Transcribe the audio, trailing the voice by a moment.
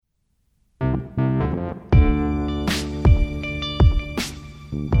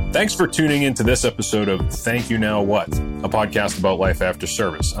Thanks for tuning into this episode of Thank You Now What, a podcast about life after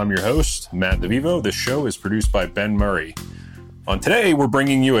service. I'm your host, Matt DeVivo. This show is produced by Ben Murray. On today, we're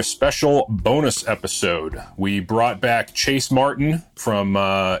bringing you a special bonus episode. We brought back Chase Martin from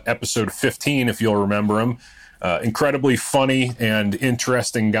episode 15, if you'll remember him. Incredibly funny and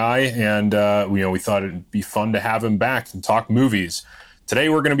interesting guy, and we thought it'd be fun to have him back and talk movies. Today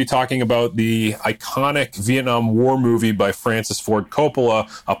we're going to be talking about the iconic Vietnam War movie by Francis Ford Coppola,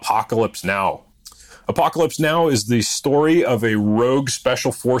 Apocalypse Now. Apocalypse Now is the story of a rogue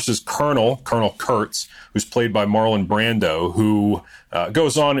Special Forces Colonel Kurtz, who's played by Marlon Brando, who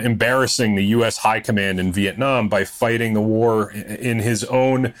goes on embarrassing the U.S. High Command in Vietnam by fighting the war in his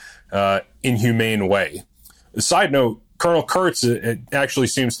own inhumane way. A side note, Colonel Kurtz actually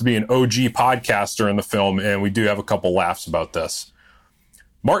seems to be an OG podcaster in the film, and we do have a couple laughs about this.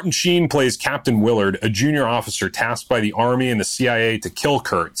 Martin Sheen plays Captain Willard, a junior officer tasked by the Army and the CIA to kill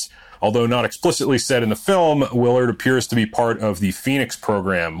Kurtz. Although not explicitly said in the film, Willard appears to be part of the Phoenix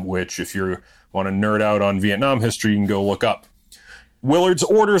program, which, if you want to nerd out on Vietnam history, you can go look up. Willard's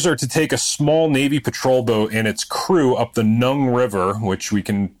orders are to take a small Navy patrol boat and its crew up the Nung River, which we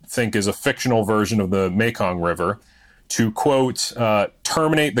can think is a fictional version of the Mekong River, to, quote,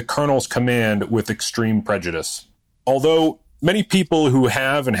 terminate the colonel's command with extreme prejudice. Although many people who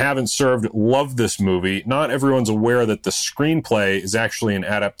have and haven't served love this movie, not everyone's aware that the screenplay is actually an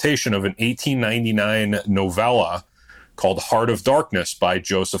adaptation of an 1899 novella called Heart of Darkness by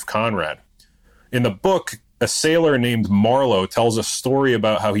Joseph Conrad. In the book, a sailor named Marlowe tells a story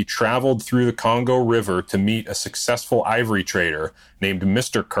about how he traveled through the Congo River to meet a successful ivory trader named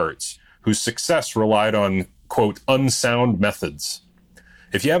Mr. Kurtz, whose success relied on, quote, unsound methods.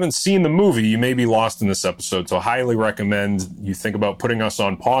 If you haven't seen the movie, you may be lost in this episode, so I highly recommend you think about putting us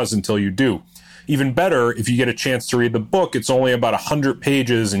on pause until you do. Even better, if you get a chance to read the book, it's only about 100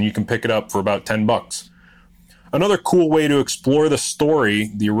 pages and you can pick it up for about $10. Another cool way to explore the story,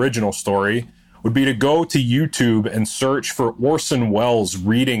 the original story, would be to go to YouTube and search for Orson Welles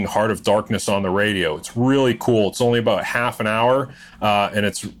reading Heart of Darkness on the radio. It's really cool. It's only about half an hour, and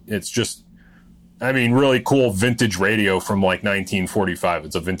it's just, I mean, really cool vintage radio from like 1945.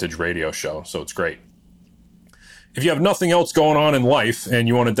 It's a vintage radio show, so it's great. If you have nothing else going on in life and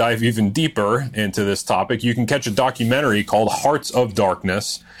you want to dive even deeper into this topic, you can catch a documentary called Hearts of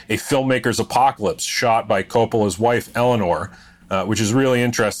Darkness, a filmmaker's apocalypse, shot by Coppola's wife, Eleanor, which is really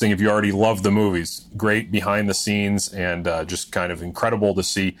interesting if you already love the movies. Great behind the scenes and just kind of incredible to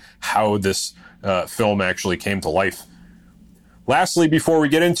see how this film actually came to life. Lastly, before we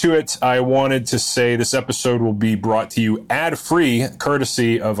get into it, I wanted to say this episode will be brought to you ad-free,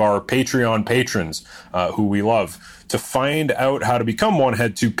 courtesy of our Patreon patrons, who we love. To find out how to become one,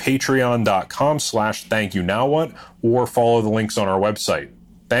 head to patreon.com/thankyouNowWhat or follow the links on our website.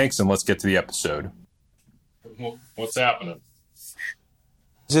 Thanks, and let's get to the episode. What's happening?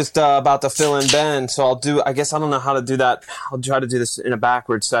 Just about to fill in Ben, so I guess I don't know how to do that. I'll try to do this in a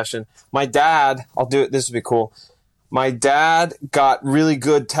backwards session. My dad, I'll do it, this would be cool. My dad got really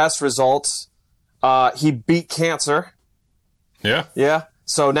good test results. He beat cancer. Yeah? Yeah.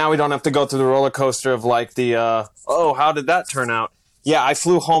 So now we don't have to go through the roller coaster of like how did that turn out? Yeah, I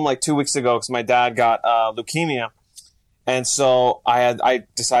flew home like 2 weeks ago because my dad got leukemia. And so I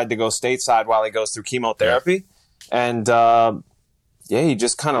decided to go stateside while he goes through chemotherapy. Yeah. And he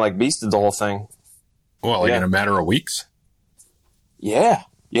just kind of like beasted the whole thing. Well, in a matter of weeks? Yeah.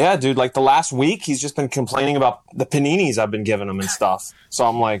 Yeah, dude, like the last week, he's just been complaining about the paninis I've been giving him and stuff. So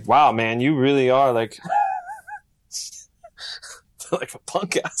I'm like, wow, man, you really are like like a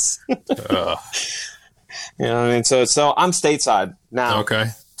punk ass. You know what I mean? So I'm stateside now. Okay.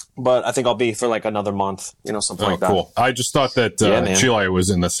 But I think I'll be for like another month, something like that. Oh, cool. I just thought that Chile was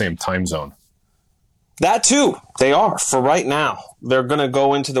in the same time zone. That too. They are for right now. They're going to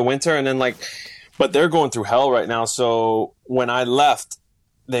go into the winter and then but they're going through hell right now. So when I left,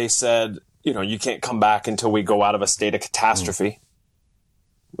 they said, you can't come back until we go out of a state of catastrophe,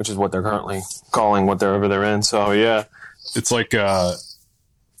 which is what they're currently calling whatever they're in. So, yeah. It's like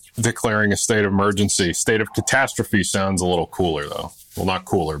declaring a state of emergency. State of catastrophe sounds a little cooler, though. Well, not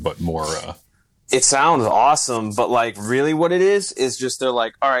cooler, but more... It sounds awesome, but really what it is just they're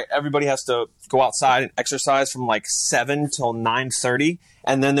like, all right, everybody has to go outside and exercise from 7 till 9:30,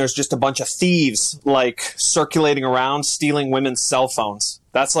 and then there's just a bunch of thieves circulating around stealing women's cell phones.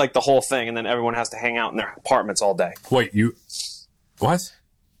 That's the whole thing, and then everyone has to hang out in their apartments all day. Wait, what?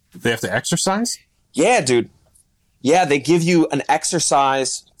 They have to exercise? Yeah, dude. Yeah, they give you an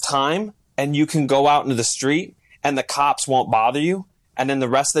exercise time, and you can go out into the street, and the cops won't bother you. And then the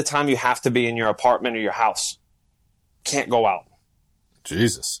rest of the time, you have to be in your apartment or your house. Can't go out.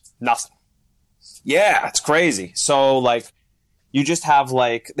 Jesus. Nothing. Yeah, it's crazy. So, like, you just have,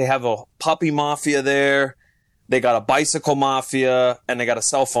 like, they have a puppy mafia there, they got a bicycle mafia, and they got a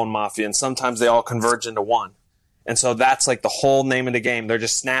cell phone mafia, and sometimes they all converge into one. And so that's, like, the whole name of the game. They're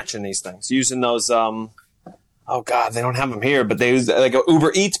just snatching these things, using those, oh, God, they don't have them here, but they use, like, a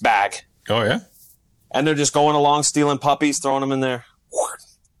Uber Eats bag. Oh, yeah? And they're just going along, stealing puppies, throwing them in there,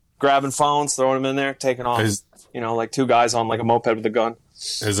 grabbing phones, throwing them in there, taking off. Like two guys on, like, a moped with a gun.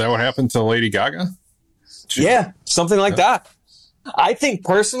 Is that what happened to Lady Gaga? Yeah, something like that. I think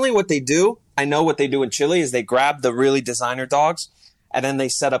personally what they do, I know what they do in Chile is they grab the really designer dogs and then they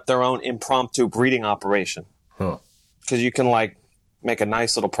set up their own impromptu breeding operation. Huh. Because you can, like, make a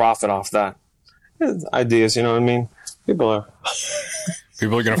nice little profit off that. Ideas, you know what I mean? People are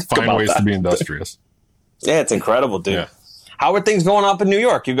going to find ways to be industrious. Yeah, it's incredible, dude. Yeah. How are things going up in New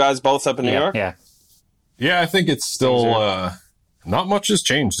York? You guys both up in New York? Yeah. Yeah, I think it's still not much has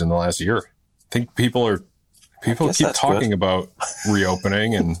changed in the last year. I think people keep talking about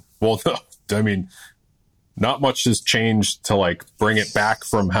reopening, and I mean, not much has changed to, like, bring it back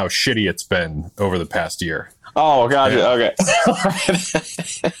from how shitty it's been over the past year. Oh, gotcha. Yeah. Okay.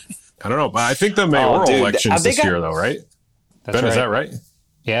 I don't know, but I think the mayoral elections this year, though, right? Ben, is that right?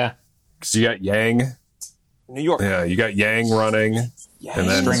 Yeah. Because you got Yang. New York. Yeah, you got Yang running. Yeah, and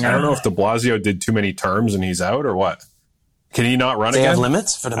then I don't know if de Blasio did too many terms and he's out or what. Can he not run again? They have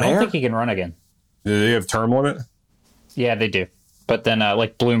limits for the mayor? I don't think he can run again. Do they have term limit? Yeah, they do. But then,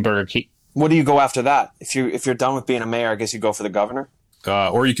 like Bloomberg, what do you go after that? If you're done with being a mayor, I guess you go for the governor?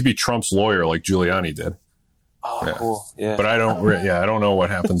 Or you could be Trump's lawyer like Giuliani did. Oh, yeah. Cool. Yeah. But I don't know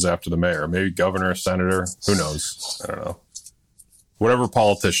what happens after the mayor. Maybe governor, senator, who knows? I don't know. Whatever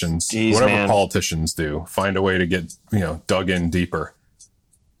politicians do, find a way to get, dug in deeper.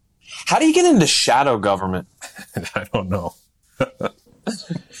 How do you get into shadow government? I don't know.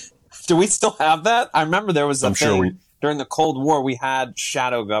 Do we still have that? I remember there was a thing during the Cold War, we had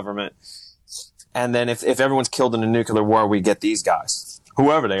shadow government. And then if everyone's killed in a nuclear war, we get these guys.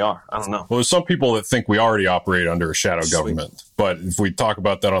 Whoever they are. I don't know. Well, there's some people that think we already operate under a shadow government. But if we talk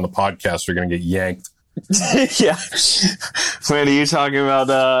about that on the podcast, we're going to get yanked. Yeah. Wait, are you talking about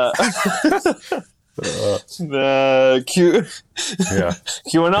the Q? Yeah.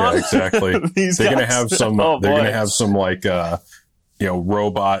 QAnon? Yeah, exactly. They're going to have some. They're going to have some like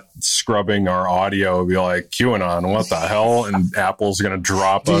robot scrubbing our audio. Be like QAnon. What the hell? And Apple's going to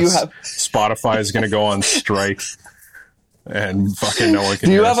drop us. Spotify is going to go on strike. And fucking no one can.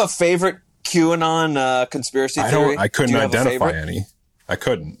 Do you have a favorite QAnon conspiracy theory? I couldn't identify any. I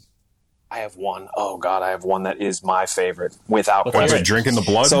couldn't. I have one. Oh God, I have one that is my favorite without question. Is it drinking the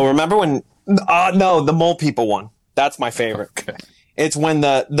blood? So remember when? No, the mole people one. That's my favorite. Okay. It's when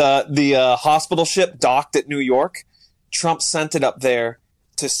the hospital ship docked at New York. Trump sent it up there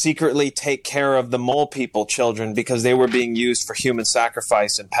to secretly take care of the mole people children because they were being used for human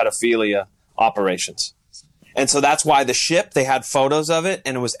sacrifice and pedophilia operations. And so that's why the ship, they had photos of it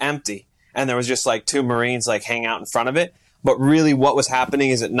and it was empty. And there was just like two Marines like hang out in front of it. But really what was happening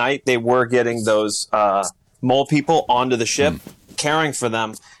is at night they were getting those mole people onto the ship, caring for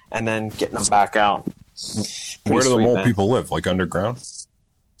them, and then getting them back out. Where do the mole people live? Like underground?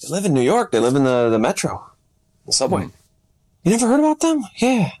 They live in New York. They live in the metro, the subway. You never heard about them?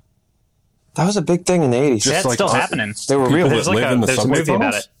 Yeah. That was a big thing in the 80s. That's like still happening. They were real. There's a movie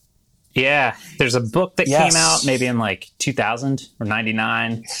about it. Yeah, there's a book that came out maybe in like 2000 or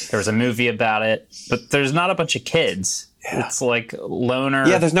 99. There was a movie about it, but there's not a bunch of kids. Yeah. It's like loner.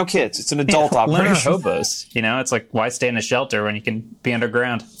 Yeah, there's no kids. It's an adult operation. Loner hobos. It's like why stay in a shelter when you can be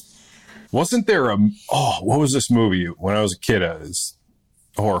underground? Wasn't there what was this movie when I was a kid? It was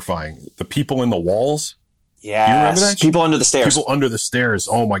horrifying. The People in the Walls. Yeah, you remember that? People Under the Stairs. People Under the Stairs.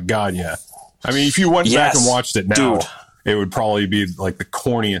 Oh my God, yeah. I mean, if you went back and watched it now, it would probably be like the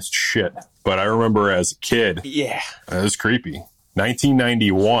corniest shit. But I remember as a kid, it was creepy.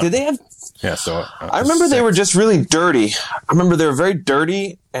 1991. Did they have? Yeah, so I remember they were just really dirty. I remember they were very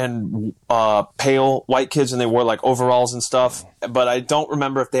dirty and pale white kids, and they wore like overalls and stuff. But I don't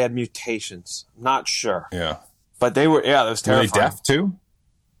remember if they had mutations. Not sure. Yeah, but they were. Yeah, that was terrifying. Were they deaf too?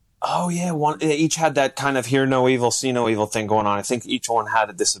 Oh yeah, they each had that kind of hear no evil, see no evil thing going on. I think each one had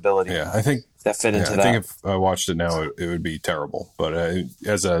a disability. Yeah, I think that fit into that. I think if I watched it now, it would be terrible. But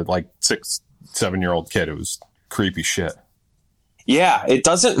as a 6-7-year-old kid, it was creepy shit. Yeah, it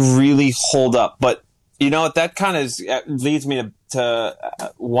doesn't really hold up. But that kind of leads me to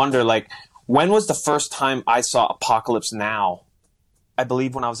wonder, like, when was the first time I saw Apocalypse Now? I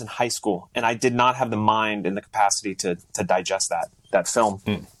believe when I was in high school, and I did not have the mind and the capacity to digest that film.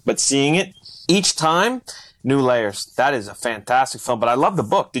 But seeing it each time, New Layers. That is a fantastic film, but I love the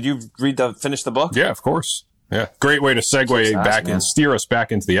book. Did you finish the book? Yeah, of course. Yeah. Great way to segue back and steer us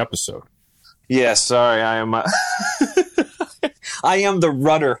back into the episode. Yeah, sorry. I am I am the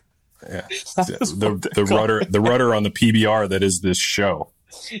rudder. Yeah. The rudder on the PBR that is this show.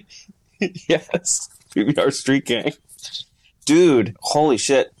 Yes. PBR Street Gang. Dude, holy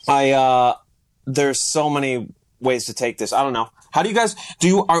shit. There's so many ways to take this. I don't know. How do you guys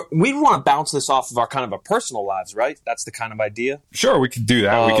we want to bounce this off of our kind of a personal lives, right? That's the kind of idea. Sure, we could do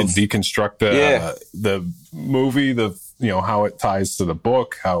that. We can deconstruct the movie, how it ties to the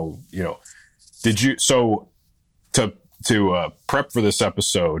book, how, to prep for this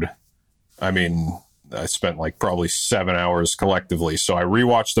episode, I mean, I spent like probably 7 hours collectively. So I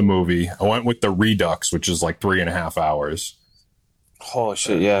rewatched the movie. I went with the Redux, which is like 3.5 hours. Holy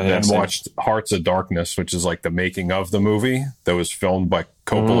shit, yeah. Then watched Hearts of Darkness, which is like the making of the movie that was filmed by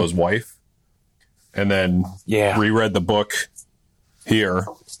Coppola's wife. And then reread the book here.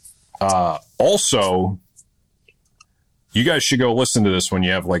 Also, you guys should go listen to this when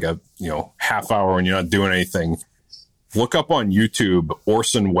you have like a half hour when you're not doing anything. Look up on YouTube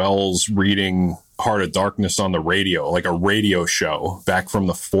Orson Welles reading Heart of Darkness on the radio, like a radio show back from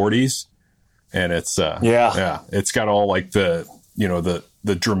the 40s. And it's it's got all like the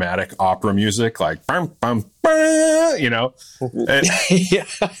the dramatic opera music, like bum, bum, bum, and,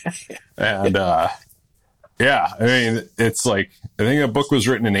 I mean, it's like, I think the book was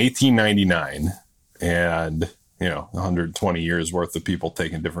written in 1899, and 120 years worth of people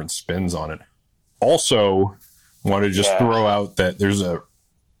taking different spins on it. Also, want to just throw out that there's a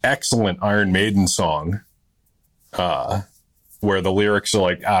excellent Iron Maiden song where the lyrics are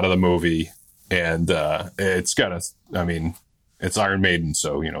like out of the movie, and it's got it's Iron Maiden,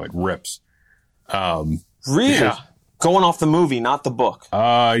 so it rips. Really? Yeah. Going off the movie, not the book.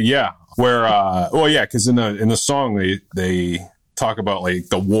 Yeah. Where because in the song they talk about like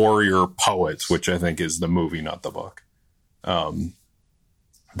the warrior poet, which I think is the movie, not the book. But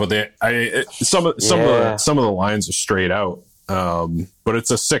some of the lines are straight out. But it's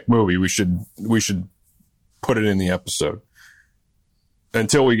a sick movie. We should put it in the episode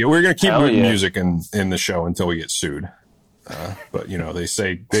until we're going to keep music in the show until we get sued. But they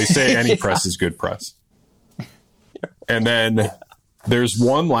say any press is good press. And then there's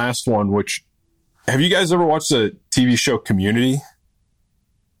one last one, which, have you guys ever watched the TV show Community?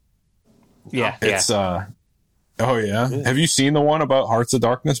 Yeah. It's Have you seen the one about Hearts of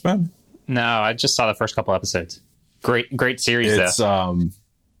Darkness, Ben? No, I just saw the first couple episodes. Great series. It's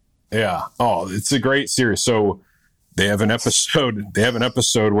it's a great series. So they have an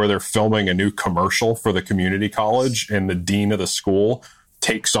episode where they're filming a new commercial for the community college, and the dean of the school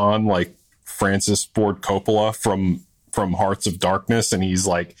takes on like Francis Ford Coppola from Hearts of Darkness, and he's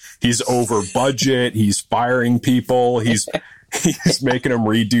over budget, he's firing people, he's making them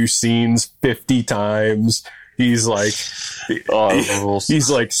redo scenes 50 times. He's like, he's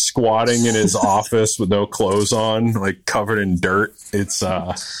like squatting in his office with no clothes on, like covered in dirt. It's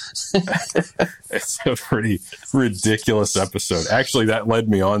it's a pretty ridiculous episode. Actually, that led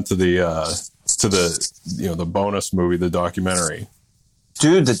me on to the the bonus movie, the documentary.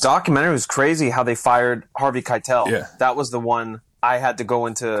 Dude, the documentary was crazy. How they fired Harvey Keitel. Yeah, that was the one I had to go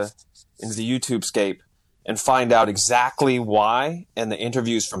into the YouTube scape and find out exactly why, and the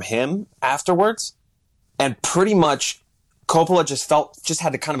interviews from him afterwards. And pretty much Coppola just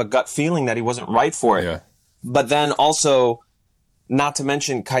had a kind of a gut feeling that he wasn't right for it. Yeah. But then also, not to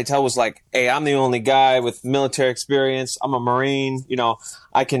mention, Keitel was like, hey, I'm the only guy with military experience. I'm a Marine.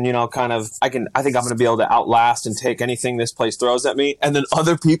 I can, I think I'm going to be able to outlast and take anything this place throws at me. And then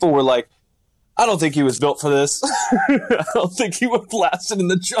other people were like, I don't think he was built for this. I don't think he would have lasted in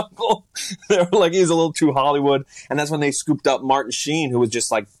the jungle. They were like, he's a little too Hollywood. And that's when they scooped up Martin Sheen, who was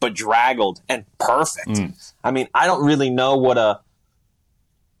just like bedraggled and perfect. I mean, I don't really know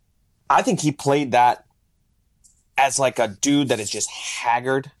I think he played that as like a dude that is just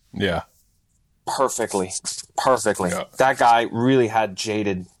haggard. Yeah. Perfectly. Yeah. That guy really had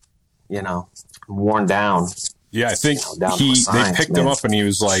jaded, worn down. Yeah, I think they picked him up and he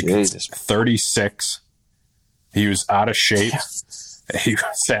was like 36. He was out of shape. He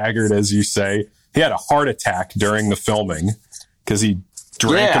was haggard, as you say. He had a heart attack during the filming because he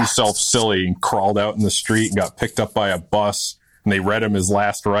drank himself silly and crawled out in the street and got picked up by a bus. And they read him his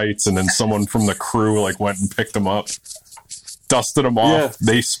last rites, and then someone from the crew went and picked him up, dusted him off.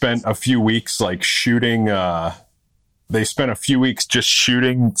 Yeah. They spent a few weeks shooting. They spent a few weeks just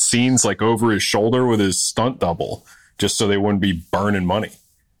shooting scenes over his shoulder with his stunt double, just so they wouldn't be burning money.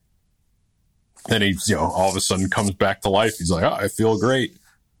 Then he, all of a sudden comes back to life. He's like, oh, I feel great.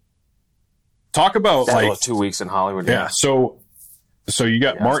 talk about like 2 weeks in Hollywood. Yeah. So you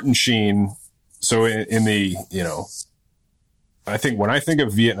got Martin Sheen. So in the, I think when I think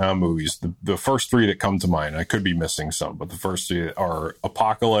of Vietnam movies, the first three that come to mind, I could be missing some, but the first three are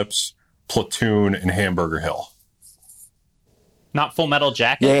Apocalypse, Platoon, and Hamburger Hill. Not Full Metal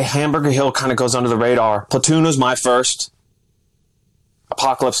Jacket? Yeah, Hamburger Hill kind of goes under the radar. Platoon was my first,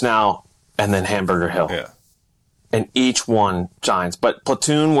 Apocalypse Now, and then Hamburger Hill. Yeah. And each one giants. But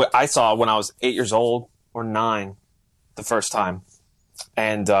Platoon, I saw when I was 8 years old or 9 the first time.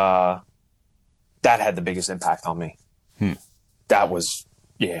 And that had the biggest impact on me. That was,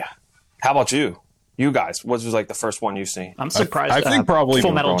 How about you? You guys, what was like the first one you seen? I'm surprised. I think probably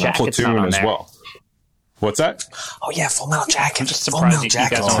Full Metal Jacket's Platoon not on as there. well. What's that? Oh, yeah, Full Metal Jacket. I'm just surprised you guys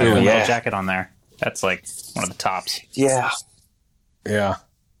don't have Full Metal yeah. Jacket on there. That's like one of the tops. Yeah. Yeah.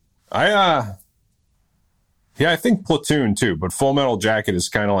 I think Platoon too, but Full Metal Jacket is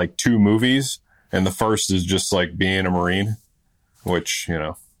kind of like two movies, and the first is just like being a Marine, which,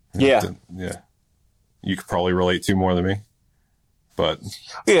 Yeah. You could probably relate to more than me. But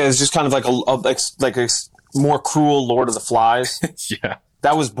yeah, it's just kind of like a more cruel Lord of the Flies. yeah.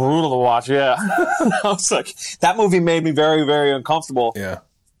 That was brutal to watch, yeah. I was like, that movie made me very, very uncomfortable. Yeah.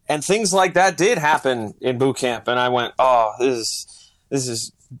 And things like that did happen in boot camp, and I went, oh, this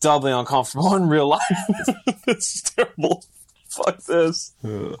is doubly uncomfortable in real life. This is terrible. Fuck this.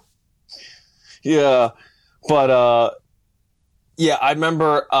 Yeah. But, I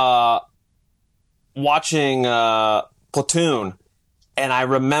remember watching Platoon, and I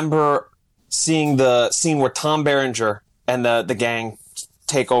remember seeing the scene where Tom Berenger and the gang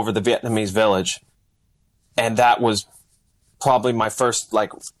take over the Vietnamese village. And that was probably my first,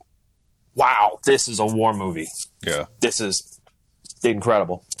 like, wow, this is a war movie. Yeah. This is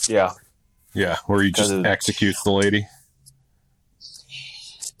incredible. Yeah. Yeah. Where he just executes the lady.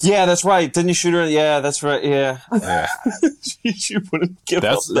 Yeah, that's right. Didn't you shoot her? Yeah, that's right. Yeah. Yeah. You wouldn't give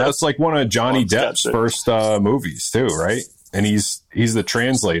That's like one of Johnny Depp's first movies too, right? And he's the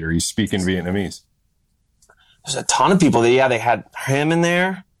translator. He's speaking Vietnamese. There's a ton of people. They had him in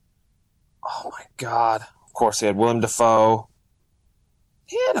there. Oh my God. Of course, they had Willem Dafoe.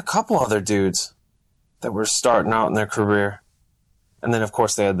 He had a couple other dudes that were starting out in their career. And then, of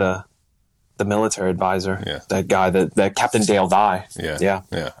course, they had the military advisor. Yeah. That guy, that Captain Dale Dye. Yeah. Yeah.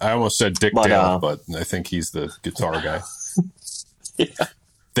 Yeah. I almost said Dick Dale, but I think he's the guitar guy.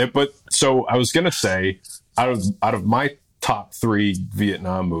 Yeah. But so I was going to say, out of my top 3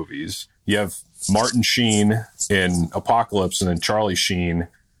 Vietnam movies, you have Martin Sheen in Apocalypse, and then Charlie Sheen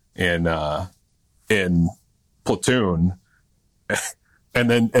in Platoon. And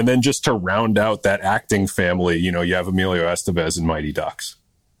then just to round out that acting family, you have Emilio Estevez in Mighty Ducks.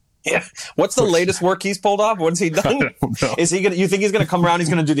 Yeah. What's the latest work he's pulled off? What's he done? I don't know. Is he gonna? You think he's gonna come around? He's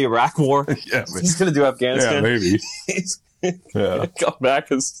gonna do the Iraq War. Yeah, He's gonna do Afghanistan. Yeah, maybe. He's Yeah. come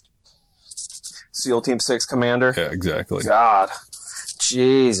back as SEAL Team 6 commander. Yeah, exactly. God,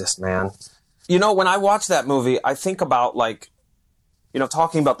 Jesus, man. When I watch that movie, I think about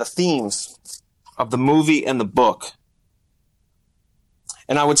talking about the themes of the movie and the book.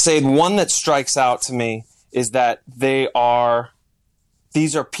 And I would say one that strikes out to me is that these are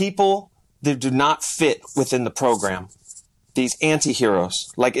people that do not fit within the program. These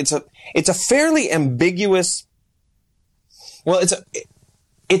anti-heroes. Like it's a fairly ambiguous,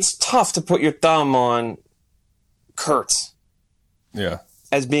 it's tough to put your thumb on Kurtz. Yeah.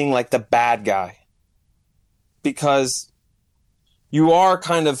 As being like the bad guy. Because you are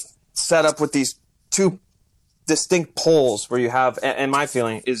kind of set up with these two distinct poles where you have, and my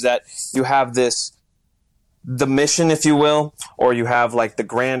feeling is that you have the mission, if you will, or you have like the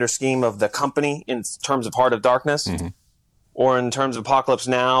grander scheme of the company in terms of Heart of Darkness, or in terms of Apocalypse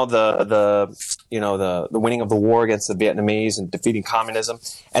Now, the winning of the war against the Vietnamese and defeating communism.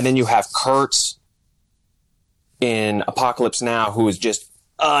 And then you have Kurtz in Apocalypse Now, who is just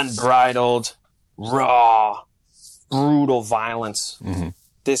unbridled, raw, brutal violence. Mm-hmm.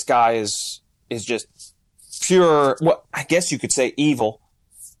 This guy is just pure, what I guess you could say evil.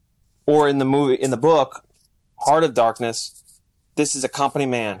 Or in the book, Heart of Darkness, this is a company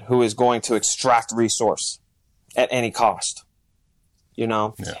man who is going to extract resource at any cost.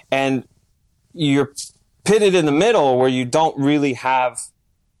 Yeah. And you're pitted in the middle where you don't really have,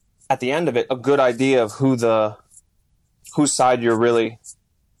 at the end of it, a good idea of whose side you're really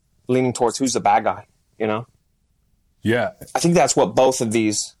leaning towards, who's the bad guy, Yeah. I think that's what both of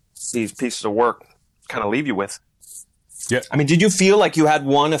these pieces of work kind of leave you with. Yeah. I mean, did you feel like you had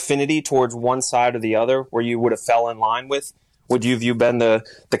one affinity towards one side or the other where you would have fell in line with? Would you have been the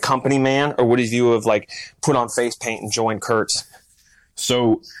company man, or would you have like put on face paint and joined Kurtz?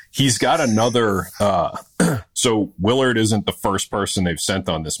 So he's got another. So Willard isn't the first person they've sent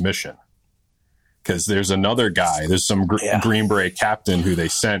on this mission, because there's another guy. There's some Green Beret captain who they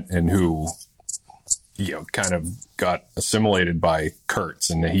sent and who, kind of got assimilated by Kurtz,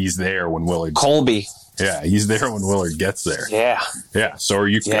 and he's there when Willard. Colby. Yeah, he's there when Willard gets there. Yeah. Yeah. So are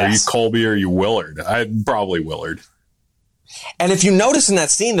you Colby or are you Willard? I'd probably Willard. And if you notice in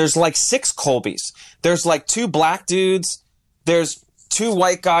that scene, there's like 6 Colbys. There's like 2 black dudes. There's 2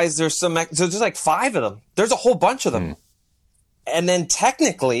 white guys. There's like 5 of them. There's a whole bunch of them. And then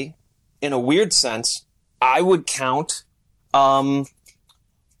technically, in a weird sense, I would count Dennis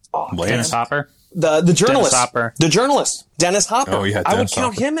Hopper. The journalist. Dennis Hopper. The journalist, Dennis Hopper. Oh, yeah, I would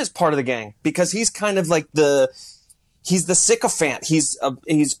count him as part of the gang because he's kind of like he's the sycophant. He's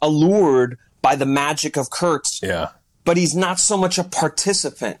allured by the magic of Kurtz. Yeah. But he's not so much a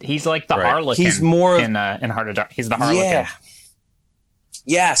participant. He's like the Harlequin. He's more in Heart of Dark. He's the Harlequin. Yeah.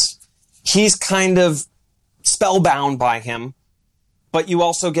 Yes. He's kind of spellbound by him, but you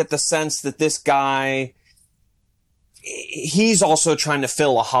also get the sense that this guy, he's also trying to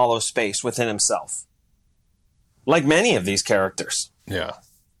fill a hollow space within himself. Like many of these characters. Yeah.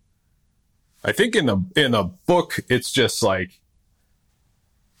 I think in the book, it's just like,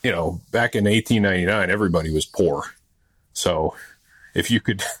 back in 1899, everybody was poor. So if you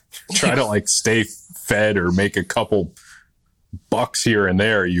could try to like stay fed or make a couple bucks here and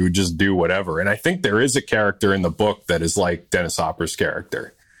there, you would just do whatever. And I think there is a character in the book that is like Dennis Hopper's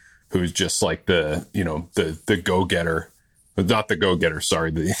character, who's just like the go-getter, but not the go-getter.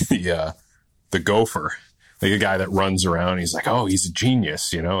 Sorry. The gopher, like a guy that runs around. He's like, oh, he's a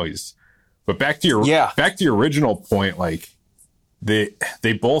genius, but back to your original point, like they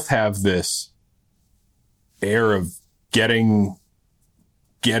both have this air of getting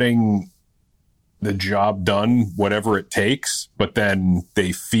the job done, whatever it takes, but then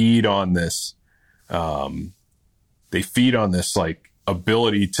they feed on this like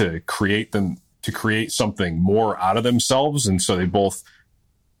ability to create something more out of themselves. And so they both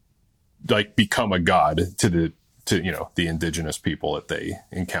like become a god to the indigenous people that they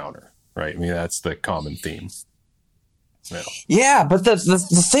encounter. Right. I mean, that's the common theme. Yeah, but the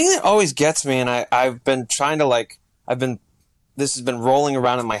thing that always gets me, and I've been trying to this has been rolling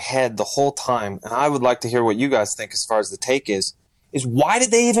around in my head the whole time, and I would like to hear what you guys think as far as the take is why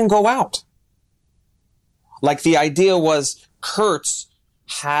did they even go out? Like, the idea was Kurtz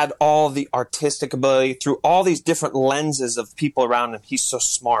had all the artistic ability through all these different lenses of people around him. He's so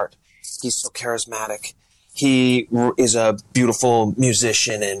smart. He's so charismatic. He is a beautiful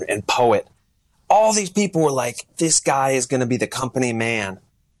musician and poet. All these people were like, this guy is going to be the company man.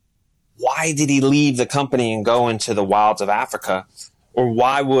 Why did he leave the company and go into the wilds of Africa? Or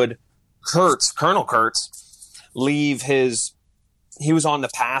why would Colonel Kurtz, leave he was on the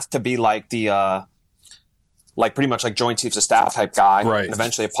path to be like the, like pretty much like Joint Chiefs of Staff type guy, right, and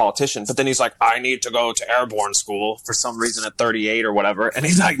eventually a politician. But then he's like, I need to go to airborne school for some reason at 38 or whatever. And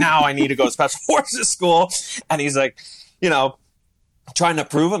he's like, now I need to go to special forces school. And he's like, trying to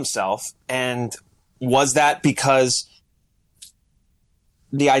prove himself. And was that because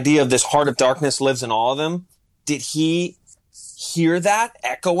the idea of this heart of darkness lives in all of them? Did he hear that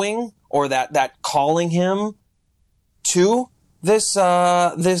echoing, or that calling him to to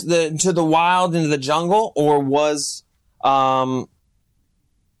the wild, into the jungle? Or was or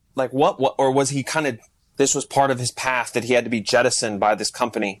was he kind of, this was part of his path that he had to be jettisoned by this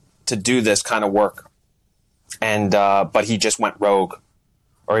company to do this kind of work? And but he just went rogue,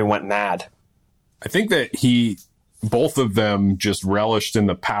 or he went mad. I think that both of them just relished in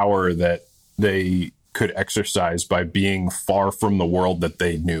the power that they could exercise by being far from the world that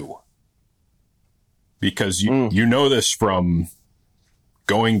they knew. Because you know this from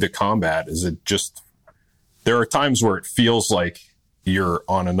going to combat, there are times where it feels like you're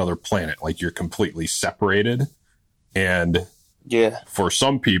on another planet, like you're completely separated. And for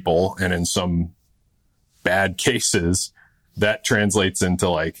some people, and in some bad cases, that translates into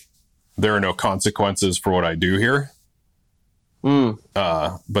like, there are no consequences for what I do here.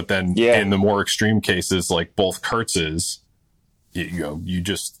 But then in the more extreme cases, like both Kurtz's, you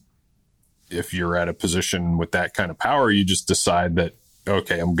just, if you're at a position with that kind of power, you just decide that,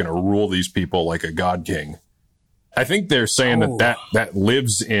 okay, I'm going to rule these people like a god king. I think they're saying that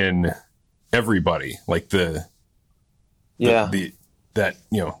lives in everybody, like to be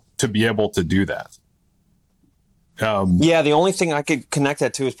able to do that. The only thing I could connect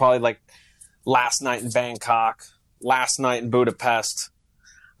that to is probably like last night in Bangkok, last night in Budapest.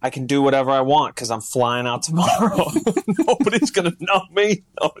 I can do whatever I want because I'm flying out tomorrow. Nobody's going to know me.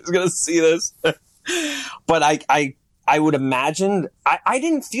 Nobody's going to see this. But I I would imagine I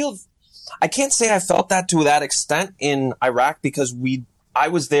didn't feel. I can't say I felt that to that extent in Iraq because I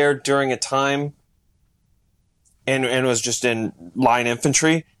was there during a time and was just in line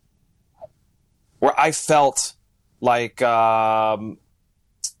infantry where I felt like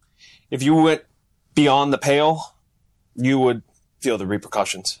if you went beyond the pale, you would feel the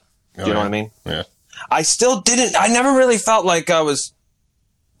repercussions. Do you know what I mean? Yeah. I still didn't. I never really felt like I was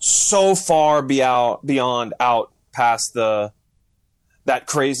so far beyond out past that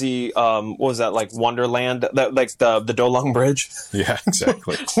crazy what was that, like Wonderland, that like the Do Lung Bridge. Yeah,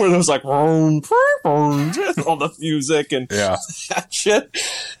 exactly. Where there was like all the music and that shit.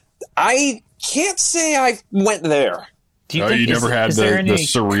 I can't say I went there. Do you think, you never had the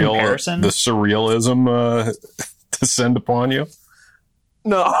surrealism descend upon you?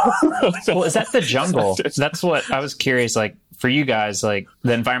 No. Well, is that the jungle? That's what I was curious. Like for you guys, like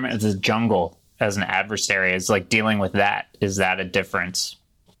the environment of the jungle as an adversary is like dealing with that. Is that a difference?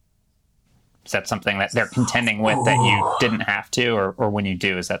 Is that something that they're contending with that you didn't have to, or when you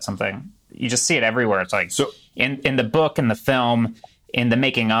do, is that something you just see it everywhere? It's like in the book, in the film, in the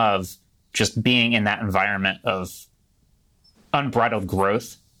making of, just being in that environment of unbridled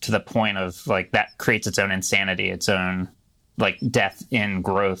growth to the point of like that creates its own insanity, its own like death in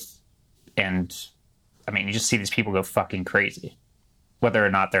growth. And I mean, you just see these people go fucking crazy, whether or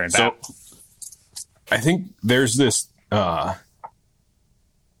not they're in battle. I think there's this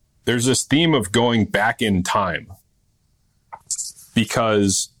theme of going back in time,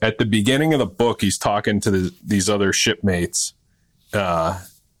 because at the beginning of the book, he's talking to these other shipmates,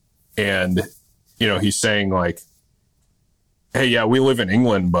 and he's saying like, hey, yeah, we live in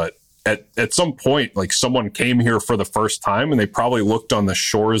England, but at some point, like someone came here for the first time and they probably looked on the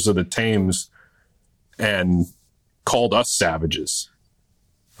shores of the Thames and called us savages.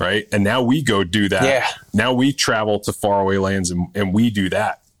 Right. And now we go do that. Yeah. Now we travel to faraway lands and we do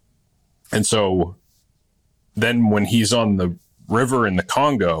that. And so then when he's on the river in the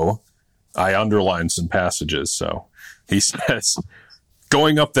Congo, I underlined some passages. So he says,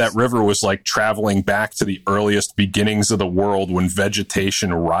 going up that river was like traveling back to the earliest beginnings of the world when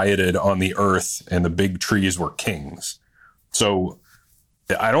vegetation rioted on the earth and the big trees were kings. So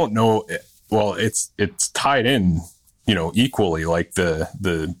I don't know. Well, it's tied in, equally, like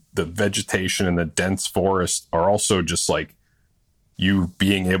the vegetation and the dense forest are also just like you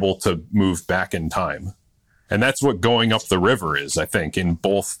being able to move back in time. And that's what going up the river is, I think, in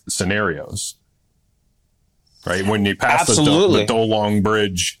both scenarios. Right, when you pass the Do Lung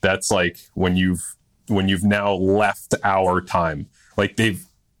Bridge, that's like when you've now left our time. Like they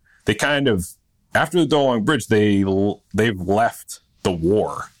kind of, after the Do Lung Bridge, they've left the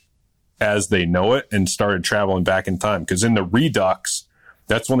war as they know it and started traveling back in time. Because in the Redux,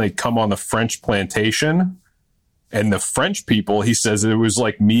 that's when they come on the French plantation, and the French people, he says, it was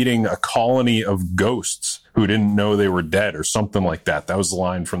like meeting a colony of ghosts who didn't know they were dead or something like that. That was the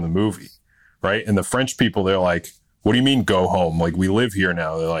line from the movie. Right. And the French people, they're like, what do you mean go home? Like, we live here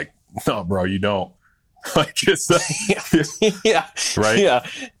now. They're like, no, bro, you don't. Like, it's yeah. Right. Yeah.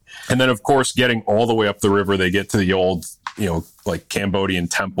 And then, of course, getting all the way up the river, they get to the old, like Cambodian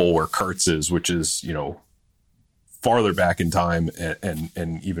temple where Kurtz is, which is, farther back in time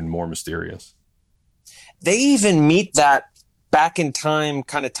and even more mysterious. They even meet that back in time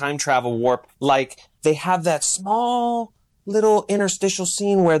kind of time travel warp. Like, they have that small little interstitial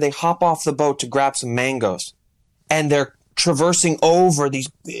scene where they hop off the boat to grab some mangoes, and they're traversing over these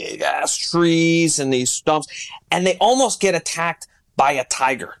big ass trees and these stumps, and they almost get attacked by a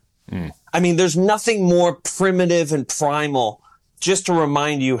tiger. I mean, there's nothing more primitive and primal, just to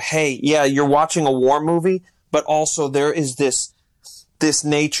remind you, hey, yeah, you're watching a war movie, but also there is this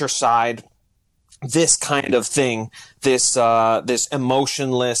nature side, this kind of thing, this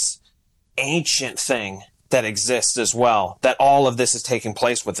emotionless, ancient thing that exists as well, that all of this is taking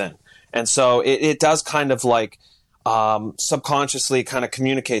place within. And so it does kind of like subconsciously kind of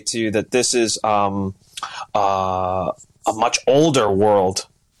communicate to you that this is a much older world,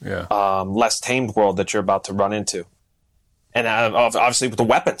 less tamed world that you're about to run into. And obviously with the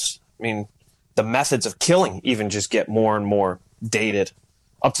weapons, I mean, the methods of killing even just get more and more dated,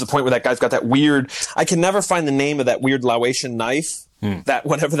 up to the point where that guy's got that weird, I can never find the name of that weird Laotian knife, that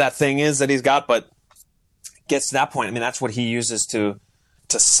whatever that thing is that he's got, but gets to that point. I mean, that's what he uses to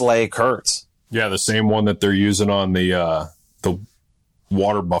slay Kurtz. Yeah, the same one that they're using on the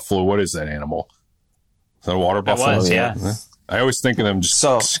water buffalo. What is that animal? Is that a water buffalo? Was, yeah. I always think of them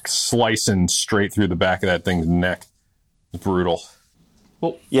just slicing straight through the back of that thing's neck. It's brutal.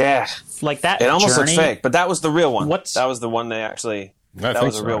 Well, yeah, like that. It almost looks fake, but that was the real one. That was the one they actually. That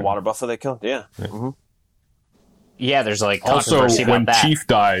was a real water buffalo they killed. Yeah. Mm-hmm. Yeah, there's like also controversy about when that. Chief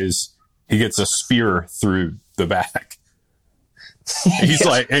dies, he gets a spear through the back. He's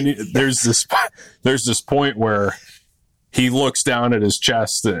like, and there's this point where he looks down at his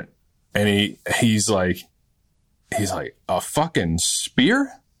chest and he's like, a fucking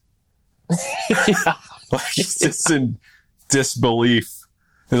spear? Yeah. Like, it's in disbelief.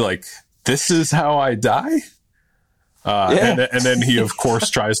 He's like, this is how I die? And then he, of course,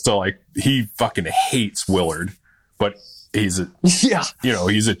 tries to, he fucking hates Willard, but he's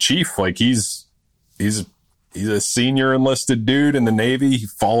a chief. Like, he's a senior enlisted dude in the Navy. He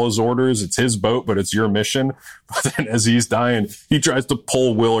follows orders. It's his boat, but it's your mission. But then as he's dying, he tries to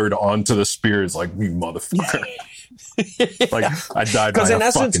pull Willard onto the spear. It's like, you motherfucker. Like, I died by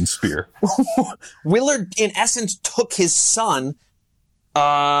a fucking spear. Willard, in essence, took his son,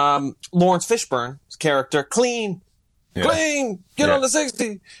 Lawrence Fishburne's character, Clean, get on the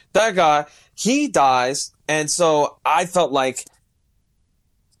 60. That guy, he dies. And so I felt like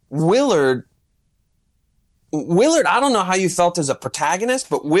Willard, I don't know how you felt as a protagonist,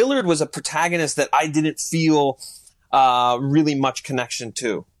 but Willard was a protagonist that I didn't feel really much connection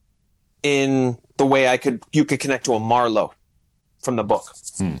to in the way you could connect to a Marlowe from the book.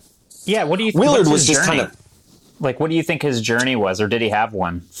 Yeah, what do you think? Willard was just kind of like, what do you think his journey was, or did he have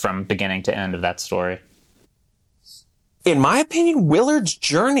one from beginning to end of that story? In my opinion, Willard's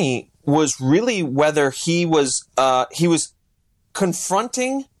journey was really whether he was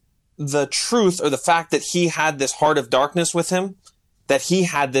confronting the truth or the fact that he had this heart of darkness with him, that he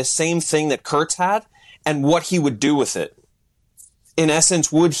had this same thing that Kurtz had, and what he would do with it. In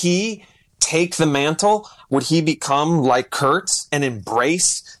essence, would he take the mantle? Would he become like Kurtz and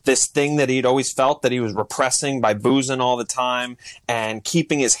embrace this thing that he'd always felt that he was repressing by boozing all the time and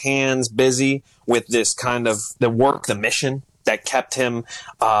keeping his hands busy with this kind of the mission that kept him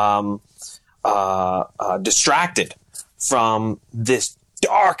distracted from this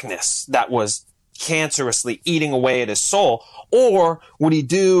darkness that was cancerously eating away at his soul? Or would he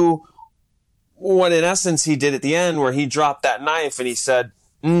do what in essence he did at the end, where he dropped that knife and he said,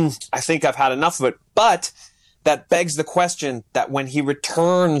 I think I've had enough of it? But that begs the question that when he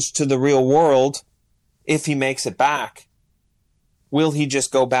returns to the real world, if he makes it back, will he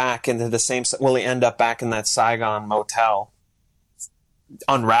just go back into will he end up back in that Saigon motel,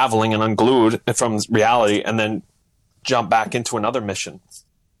 unraveling and unglued from reality, and then jump back into another mission?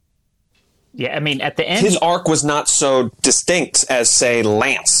 Yeah, I mean, at the end, his arc was not so distinct as, say,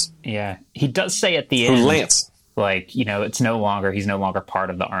 Lance. Yeah, he does say at the end, Lance, like, he's no longer part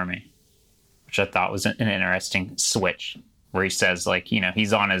of the army, which I thought was an interesting switch, where he says, like,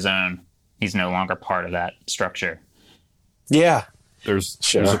 he's on his own. He's no longer part of that structure. Yeah. There's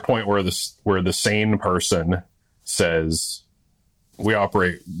a point where the sane person says, we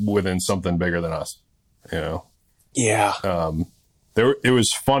operate within something bigger than us, Yeah. It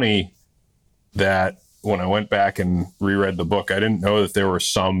was funny that when I went back and reread the book, I didn't know that there were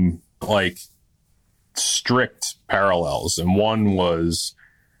some strict parallels. And one was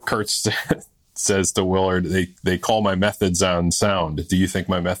Kurtz says to Willard, they call my methods unsound. Do you think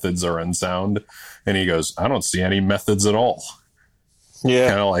my methods are unsound? And he goes, I don't see any methods at all. Yeah.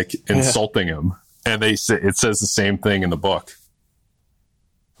 Kind of like insulting him. And it says the same thing in the book.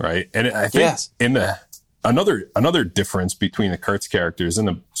 Right. And I think another difference between the Kurtz characters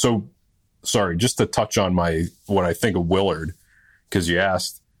sorry, just to touch on what I think of Willard, because you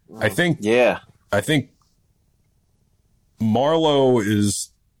asked. I think Marlowe is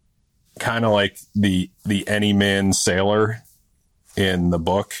kind of like the any man sailor in the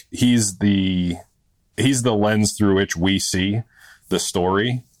book. He's the lens through which we see the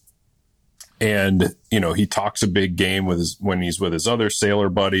story. And, he talks a big game when he's with his other sailor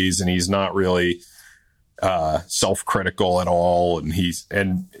buddies, and he's not really self-critical at all. And he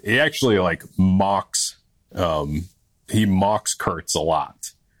actually mocks Kurtz a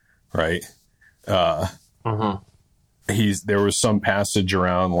lot. Right. There was some passage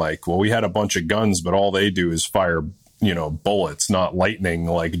around we had a bunch of guns, but all they do is fire, bullets, not lightning,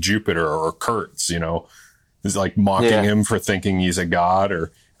 like Jupiter or Kurtz, is mocking him for thinking he's a god.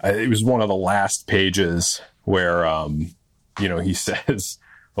 Or it was one of the last pages where, he says,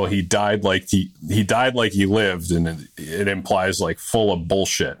 well, he died like he lived, and it implies full of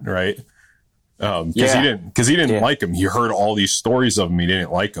bullshit, right? Because he didn't like him. He heard all these stories of him. He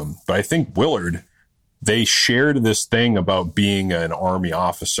didn't like him. But I think Willard, they shared this thing about being an army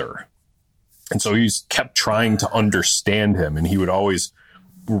officer, and so he's kept trying to understand him, and he would always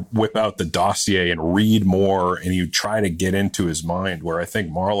whip out the dossier and read more, and he would try to get into his mind. Where I think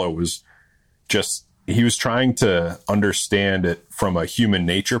Marlowe was just he was trying to understand it from a human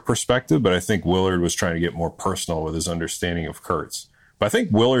nature perspective, but I think Willard was trying to get more personal with his understanding of Kurtz. But I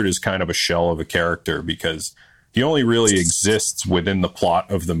think Willard is kind of a shell of a character because he only really exists within the plot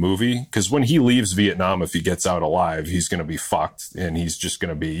of the movie. Because when he leaves Vietnam, if he gets out alive, he's going to be fucked, and he's just going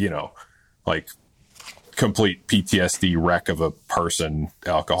to be, like complete PTSD wreck of a person,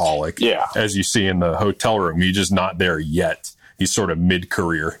 alcoholic. Yeah. As you see in the hotel room, he's just not there yet. He's sort of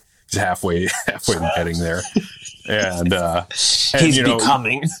mid-career. He's halfway to getting there. And he's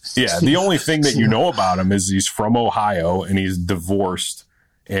becoming. Yeah. The only thing that you know about him is he's from Ohio and he's divorced,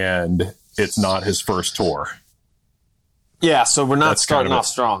 and it's not his first tour. Yeah, so we're not starting off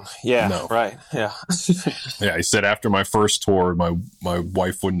strong. Yeah, no. Right. Yeah. Yeah, he said after my first tour, my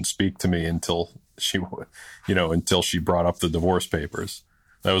wife wouldn't speak to me until she brought up the divorce papers.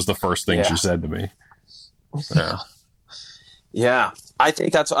 That was the first thing she said to me. Yeah. Yeah, I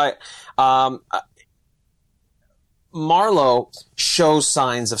think that's Marlowe shows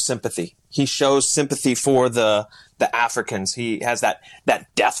signs of sympathy. He shows sympathy for the Africans. He has that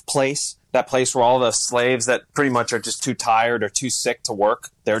death place. That place where all the slaves that pretty much are just too tired or too sick to work,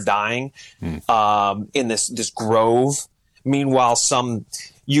 they're dying in this grove. Meanwhile, some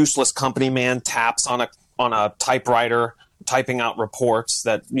useless company man taps on a typewriter, typing out reports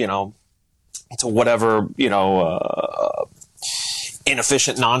that to whatever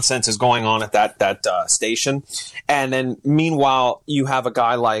inefficient nonsense is going on at that station. And then meanwhile, you have a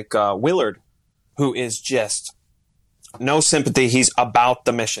guy like Willard, who is just no sympathy. He's about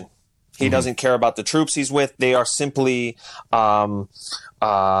the mission. He doesn't care about the troops he's with. They are simply tools.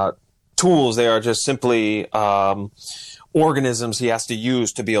 They are just simply organisms he has to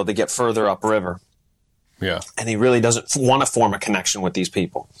use to be able to get further upriver. Yeah. And he really doesn't want to form a connection with these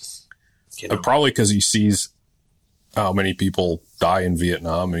people. Probably because he sees how many people die in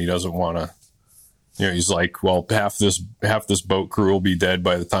Vietnam, and he doesn't want to. He's like, well, half this boat crew will be dead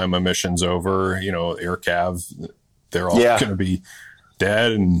by the time my mission's over. Air Cav, they're all going to be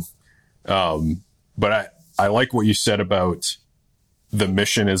dead, and. But I like what you said about the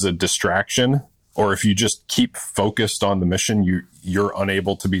mission as a distraction, or if you just keep focused on the mission, you're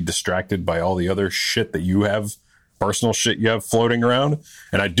unable to be distracted by all the other shit that you have, personal shit you have floating around.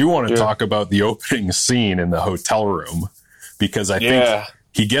 And I do want to talk about the opening scene in the hotel room, because I think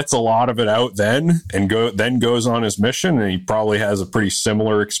he gets a lot of it out then goes on his mission, and he probably has a pretty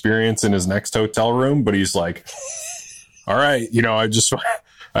similar experience in his next hotel room, but he's like, all right,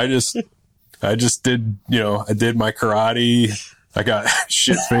 I just did, I did my karate. I got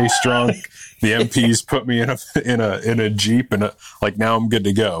shit faced drunk. The MPs put me in a Jeep, and now I'm good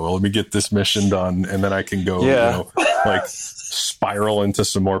to go. Well, let me get this mission done, and then I can go, spiral into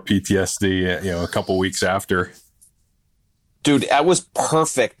some more PTSD, a couple weeks after. Dude, that was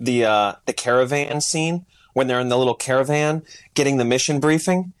perfect. The caravan scene when they're in the little caravan getting the mission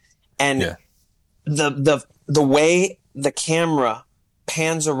briefing, and the way the camera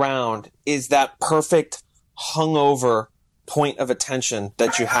pans around is that perfect hungover point of attention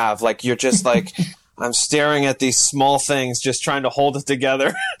that you have. Like, you're just like, I'm staring at these small things, just trying to hold it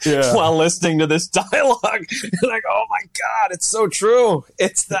together while listening to this dialogue. You're like, oh my God, it's so true.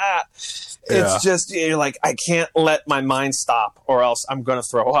 It's that. It's just, you're like, I can't let my mind stop or else I'm going to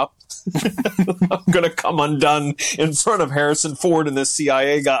throw up. I'm going to come undone in front of Harrison Ford and this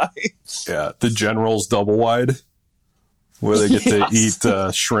CIA guy. Yeah. The General's double wide, where they get to eat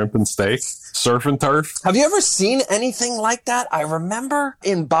shrimp and steak, surf and turf. Have you ever seen anything like that? I remember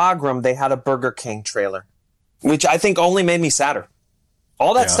in Bagram, they had a Burger King trailer, which I think only made me sadder.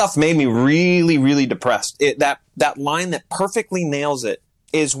 All that stuff made me really, really depressed. That line that perfectly nails it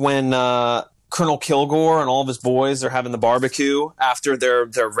is when Colonel Kilgore and all of his boys are having the barbecue after their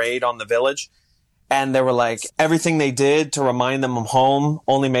raid on the village. And they were like, everything they did to remind them of home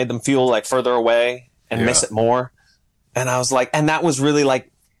only made them feel like further away and miss it more. And I was like, and that was really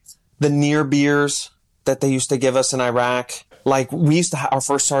like the near beers that they used to give us in Iraq. Like, we used to our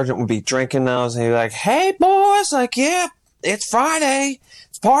first sergeant would be drinking those, and he'd be like, hey boys, like, yeah, it's Friday,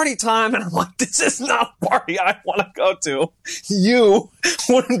 it's party time. And I'm like, this is not a party I want to go to. You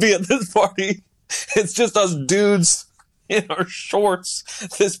wouldn't be at this party. It's just us dudes in our shorts.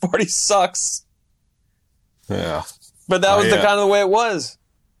 This party sucks. Yeah. But that was the kind of the way it was.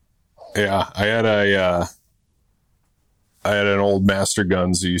 Yeah. I had an old Master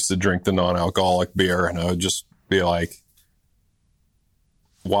Guns who used to drink the non-alcoholic beer, and I would just be like,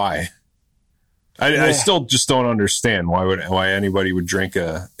 why? I still just don't understand why anybody would drink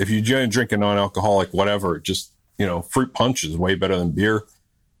if you drink a non-alcoholic, whatever, just, fruit punch is way better than beer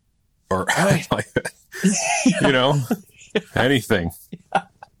or anything.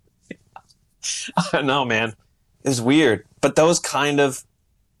 I know, man. It's weird. But those kind of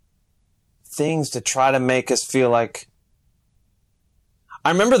things to try to make us feel like...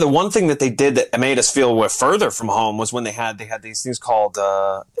 I remember the one thing that they did that made us feel we're further from home was when they had these things called...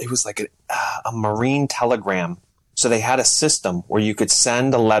 it was like a marine telegram. So they had a system where you could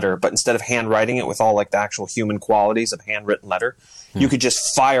send a letter, but instead of handwriting it with all like the actual human qualities of handwritten letter, you could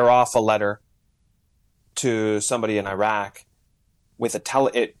just fire off a letter to somebody in Iraq with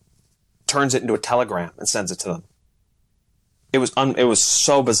it turns it into a telegram and sends it to them. It was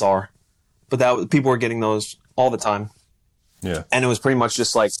so bizarre, but people were getting those all the time. Yeah. And it was pretty much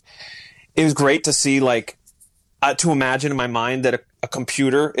just like, it was great to see, like, to imagine in my mind that a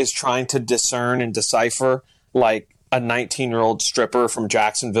computer is trying to discern and decipher like a 19-year-old stripper from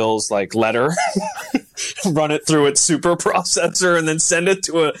Jacksonville's like letter, run it through its super processor and then send it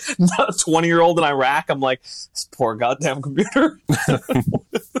to a 20-year-old in Iraq. I'm like, this poor goddamn computer.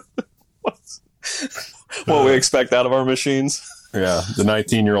 What we expect out of our machines. Yeah. The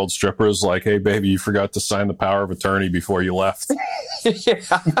 19-year-old stripper is like, hey, baby, you forgot to sign the power of attorney before you left.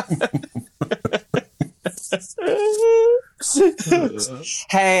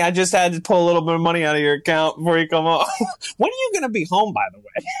 Hey, I just had to pull a little bit of money out of your account before you come home. When are you going to be home, by the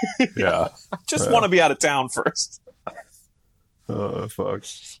way? Yeah. I just want to be out of town first. Oh, fuck.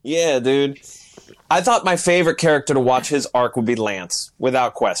 Yeah, dude. I thought my favorite character to watch his arc would be Lance,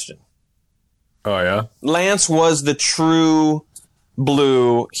 without question. Oh, yeah? Lance was the true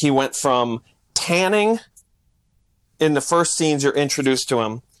Blue. He went from tanning in the first scenes you're introduced to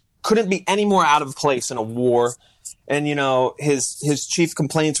him. Couldn't be any more out of place in a war. And, you know, his chief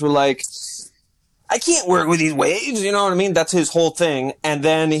complaints were like, I can't work with these waves, you know what I mean? That's his whole thing. And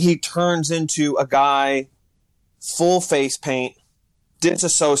then he turns into a guy, full face paint,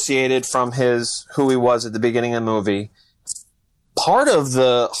 disassociated from who he was at the beginning of the movie. Part of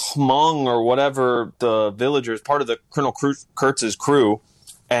the Hmong or whatever, the villagers, part of the Colonel Kurtz's crew,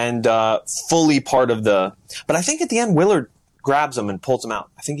 and fully part of the... But I think at the end, Willard grabs him and pulls him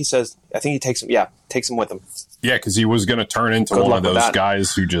out. I think he takes him with him. Yeah, because he was going to turn into one of those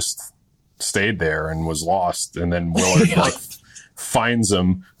guys who just stayed there and was lost, and then Willard like finds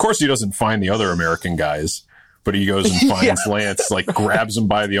him. Of course, he doesn't find the other American guys, but he goes and finds Lance, like grabs him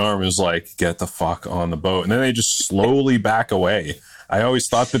by the arm, and is like, "Get the fuck on the boat," and then they just slowly back away. I always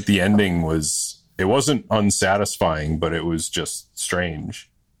thought that the ending wasn't unsatisfying, but it was just strange.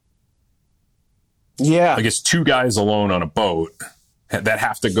 Yeah. Like, it's two guys alone on a boat that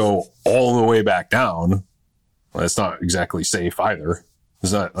have to go all the way back down. Well, it's not exactly safe either.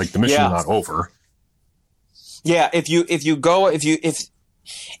 It's not like the mission's not over. Yeah. If you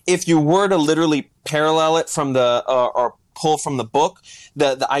were to literally parallel it from the, or pull from the book,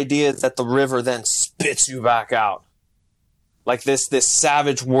 the idea that the river then spits you back out. Like this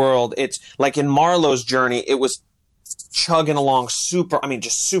savage world. It's like in Marlowe's journey, it was chugging along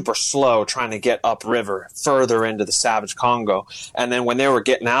just super slow, trying to get upriver further into the savage Congo. And then when they were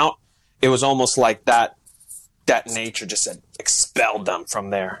getting out, it was almost like that nature just expelled them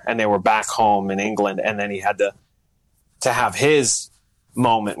from there, and they were back home in England. And then he had to have his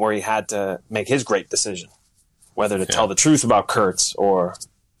moment where he had to make his great decision, whether to tell the truth about Kurtz or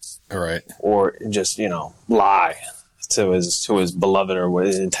just, lie to his beloved or what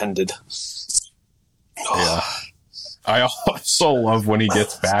is intended. Yeah. I also love when he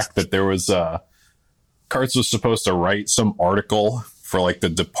gets back that there was Kurtz was supposed to write some article for like the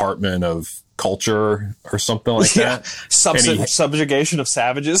Department of Culture or something like that. Subjugation of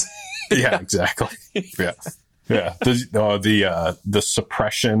savages. Yeah, exactly. Yeah. The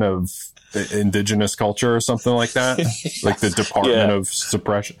suppression of indigenous culture or something like that. Like the Department of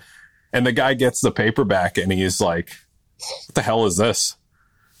Suppression. And the guy gets the paperback and he's like, what the hell is this?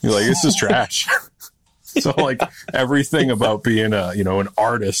 He's like, this is trash. So like everything about being an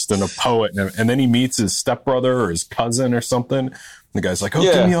artist and a poet, and then he meets his stepbrother or his cousin or something. The guy's like,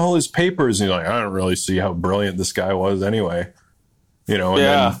 give me all his papers. And he's like, I don't really see how brilliant this guy was anyway.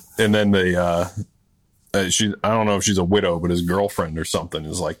 And then I don't know if she's a widow, but his girlfriend or something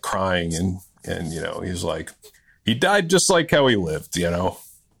is like crying and he's like, he died just like how he lived,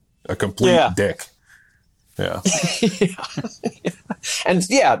 a complete dick. Yeah. And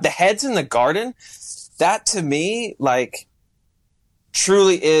the heads in the garden, that to me, like,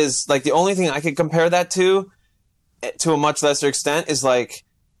 truly is like the only thing I could compare that to a much lesser extent is like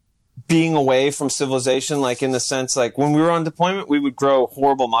being away from civilization. Like in the sense, like when we were on deployment, we would grow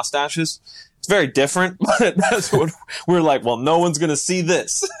horrible mustaches. It's very different, but that's what we're like. Well, no one's going to see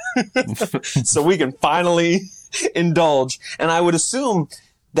this. So we can finally indulge. And I would assume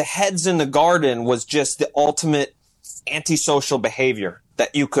the heads in the garden was just the ultimate antisocial behavior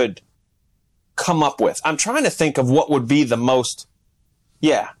that you could come up with? I'm trying to think of what would be the most,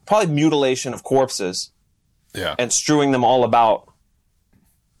 probably mutilation of corpses. Yeah. And strewing them all about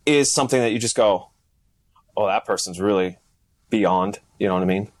is something that you just go, oh, that person's really beyond, you know what I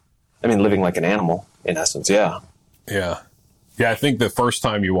mean? I mean, living like an animal, in essence, yeah. Yeah. Yeah, I think the first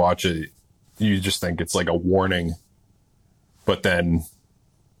time you watch it, you just think it's like a warning. But then,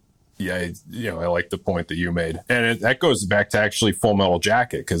 I like the point that you made. And that goes back to actually Full Metal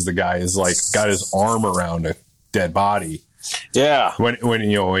Jacket, because the guy is like got his arm around a dead body. Yeah. When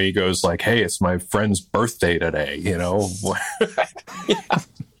he goes like, hey, it's my friend's birthday today,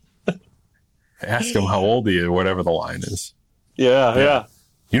 Ask him how old he is, whatever the line is. Yeah.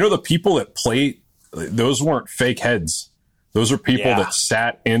 The people that play, those weren't fake heads. Those are people that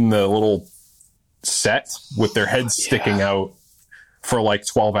sat in the little set with their heads sticking out for like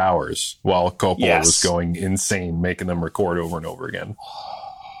 12 hours while Coppola was going insane, making them record over and over again.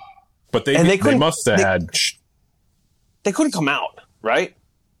 But they must have had... They couldn't come out, right?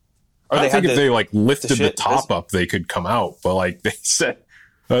 Or I think if they like lifted the top up, they could come out. But like they said,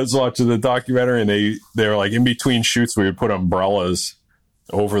 I was watching the documentary and they were like, in between shoots, we would put umbrellas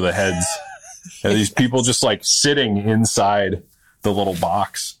over the heads. And these people just like sitting inside the little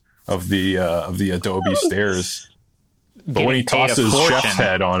box of the Adobe stairs. But when he tosses Chef's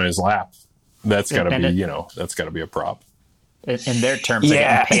head on his lap, that's got to be, that's got to be a prop. In their terms, they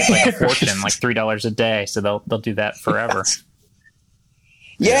get paid like a fortune, like $3 a day. So they'll do that forever.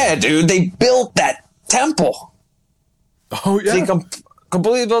 Yeah, dude, they built that temple. Oh yeah, they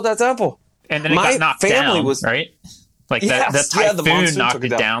completely built that temple. And then it got knocked down, right? Like the typhoon knocked it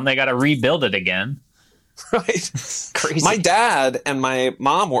down. They got to rebuild it again. Right, crazy. My dad and my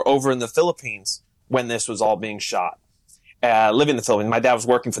mom were over in the Philippines when this was all being shot. Living in the Philippines, my dad was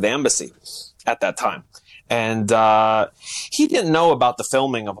working for the embassy at that time. And he didn't know about the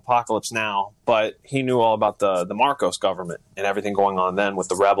filming of Apocalypse Now, but he knew all about the Marcos government and everything going on then with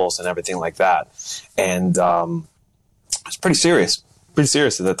the rebels and everything like that. And it was pretty serious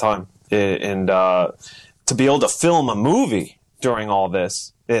at that time. And to be able to film a movie during all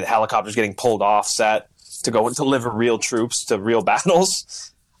this, helicopters getting pulled off set to go and deliver real troops to real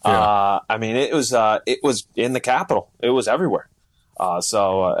battles. Yeah. I mean, it was in the capital. It was everywhere.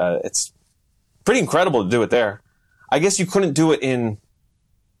 So it's pretty incredible to do it there. I guess you couldn't do it in,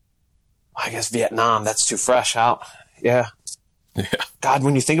 Vietnam. That's too fresh out. Yeah. God,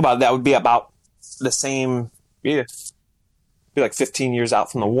 when you think about it, that would be about the same. Yeah. Be like 15 years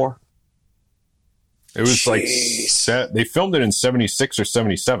out from the war. It was like they filmed it in 76 or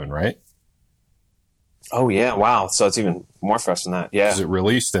 77, right? Oh yeah! Wow. So it's even more fresh than that. Yeah. Because it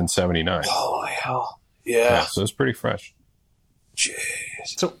released in 79. Holy hell! Yeah. So it's pretty fresh. Jeez.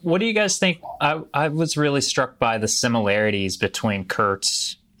 So what do you guys think? I was really struck by the similarities between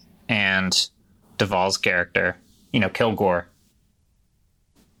Kurtz and Duvall's character, Kilgore.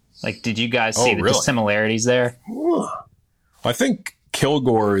 Like, did you guys see the similarities there? I think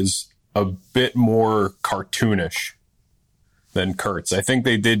Kilgore is a bit more cartoonish than Kurtz. I think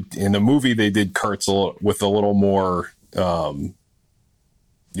they did, in the movie, they did Kurtz with a little more, a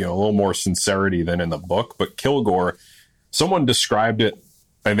little more sincerity than in the book. But Kilgore, someone described it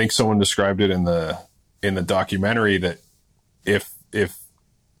in the documentary that if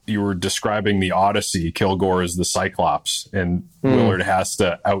you were describing the Odyssey, Kilgore is the Cyclops, and Willard has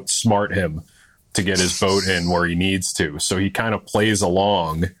to outsmart him to get his boat in where he needs to. So he kind of plays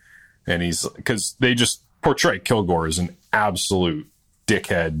along, and because they just portray Kilgore as an absolute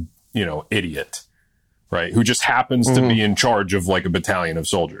dickhead, idiot, right? Who just happens to be in charge of like a battalion of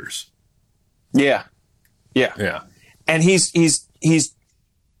soldiers. Yeah. And he's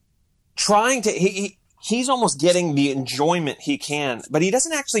trying to, he's almost getting the enjoyment he can, but he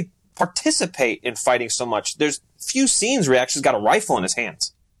doesn't actually participate in fighting so much. There's few scenes where he actually's got a rifle in his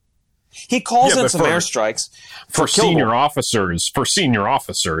hands. He calls in some airstrikes for senior officers. For senior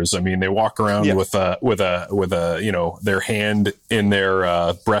officers, I mean, they walk around with a their hand in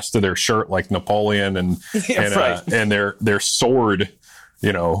their breast of their shirt like Napoleon, and their sword.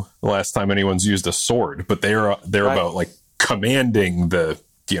 The last time anyone's used a sword, but they're about like commanding the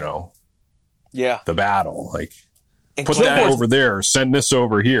battle. Like, and put that over there, send this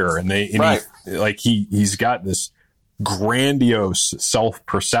over here, and he's got this grandiose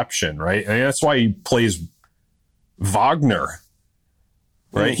self-perception, right? And that's why he plays Wagner,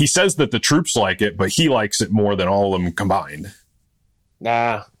 right? He says that the troops like it, but he likes it more than all of them combined.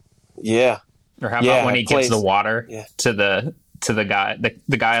 Yeah. Or how about when he gives the water to to the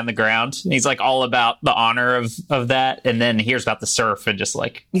guy on the ground. And he's like all about the honor of that, and then he hears about the surf and just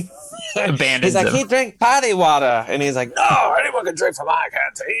like abandons He's like, him. he drank potty water, and he's like, no, anyone can drink from my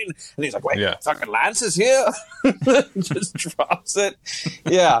canteen. And he's like, wait, fucking Lance is here. Just drops it.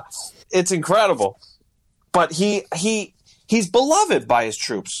 Yeah, it's incredible. But he's beloved by his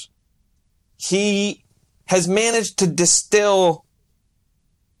troops. He has managed to distill.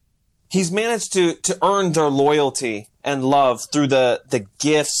 He's managed to earn their loyalty and love through the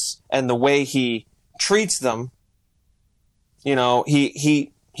gifts and the way he treats them. You know,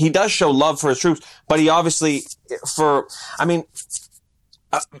 he does show love for his troops, but he obviously, it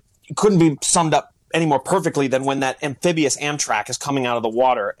couldn't be summed up any more perfectly than when that amphibious Amtrak is coming out of the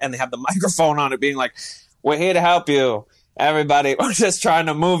water and they have the microphone on it being like, we're here to help you. Everybody, we're just trying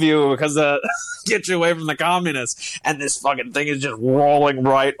to move you because get you away from the communists. And this fucking thing is just rolling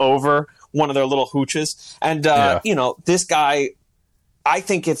right over one of their little hooches. And, you know, this guy, I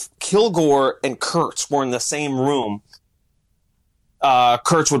think if Kilgore and Kurtz were in the same room,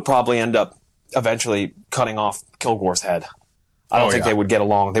 Kurtz would probably end up eventually cutting off Kilgore's head. I don't think they would get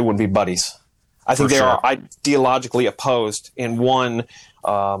along. They wouldn't be buddies. I think they are ideologically opposed. And one,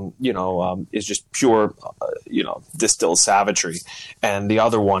 is just pure, distilled savagery. And the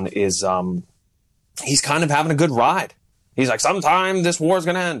other one is, he's kind of having a good ride. He's like, sometime this war's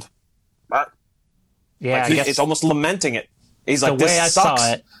going to end. Yeah, like it's almost lamenting it. He's like, the way I saw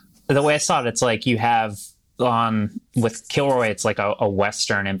it, it's like you have with Kilroy, it's like a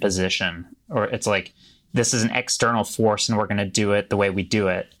Western imposition, or it's like, this is an external force and we're going to do it the way we do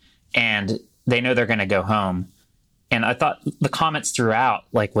it. And they know they're going to go home. And I thought the comments throughout,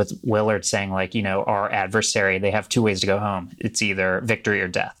 like with Willard saying, like, you know, our adversary, they have two ways to go home. It's either victory or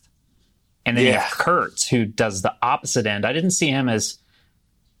death. And then you have Kurtz, who does the opposite end. I didn't see him as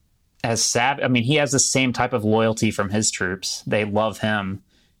savage. I mean, he has the same type of loyalty from his troops. They love him.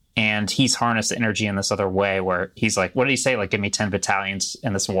 And he's harnessed energy in this other way where he's like, what did he say? Like, give me 10 battalions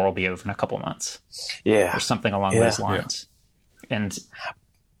and this war will be over in a couple months. Yeah. Or something along those lines. Yeah. And...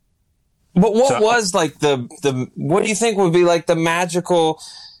 But what was like what do you think would be like the magical,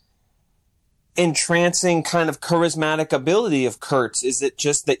 entrancing kind of charismatic ability of Kurtz? Is it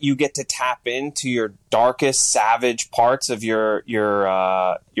just that you get to tap into your darkest, savage parts of your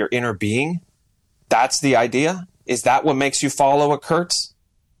inner being? That's the idea? Is that what makes you follow a Kurtz?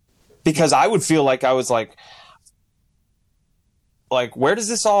 Because I would feel like I was like, where does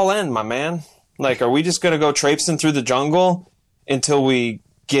this all end, my man? Like, are we just going to go traipsing through the jungle until we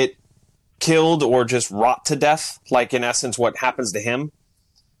get killed or just rot to death, like in essence what happens to him?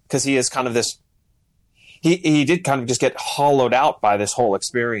 Because he is kind of this, he did kind of just get hollowed out by this whole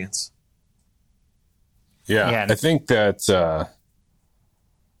experience. I think that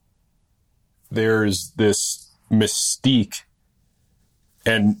there's this mystique,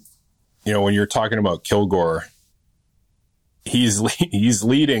 and you know, when you're talking about Kilgore, he's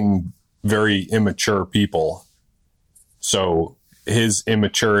leading very immature people, so his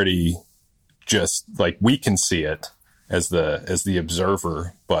immaturity, just like we can see it as the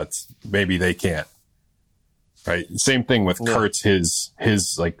observer, but maybe they can't. Right. Same thing with Kurtz, his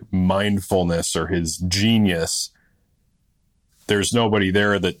like mindfulness or his genius. There's nobody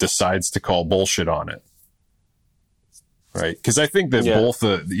there that decides to call bullshit on it. Right. Because I think that both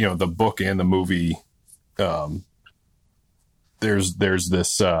the book and the movie, there's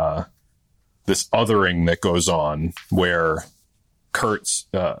this this othering that goes on where Kurtz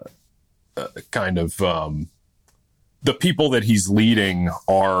kind of the people that he's leading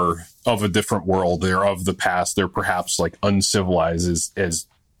are of a different world. They're of the past. They're perhaps like uncivilized as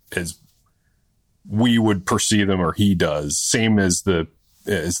we would perceive them, or he does. Same as the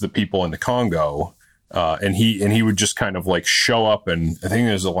people in the Congo. And he would just kind of like show up, and I think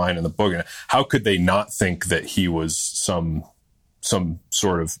there's a line in the book. And how could they not think that he was some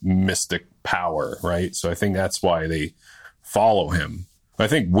sort of mystic power, right? So I think that's why they follow him. I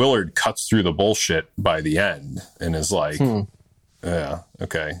think Willard cuts through the bullshit by the end and is like, yeah,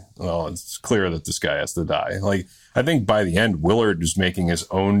 okay, well, it's clear that this guy has to die. Like, I think by the end, Willard is making his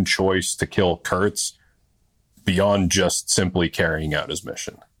own choice to kill Kurtz beyond just simply carrying out his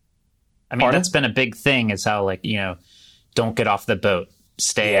mission. I mean, that's been a big thing, is how, like, you know, don't get off the boat,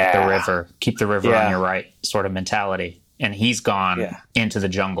 stay at the river, keep the river on your right sort of mentality. And he's gone into the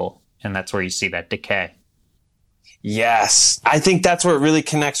jungle, and that's where you see that decay. Yes. I think that's where it really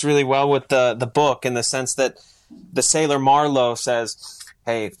connects really well with the book, in the sense that the sailor Marlowe says,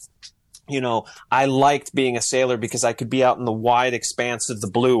 hey, you know, I liked being a sailor because I could be out in the wide expanse of the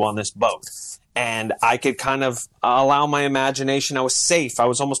blue on this boat. and I could kind of allow my imagination. I was safe. I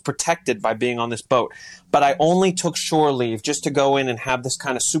was almost protected by being on this boat. But I only took shore leave just to go in and have this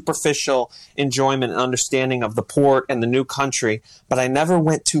kind of superficial enjoyment and understanding of the port and the new country. But I never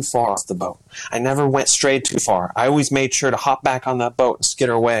went too far off the boat. I never went strayed too far. I always made sure to hop back on that boat and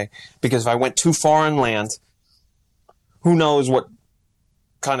skitter away. Because if I went too far inland, who knows what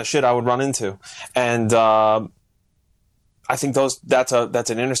kind of shit I would run into. And I think that's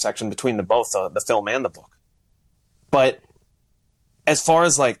an intersection between both the film and the book. But as far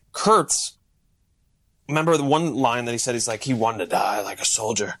as like Kurtz, remember the one line that he said, he's like, he wanted to die like a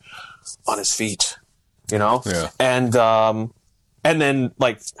soldier on his feet, you know? Yeah. And then,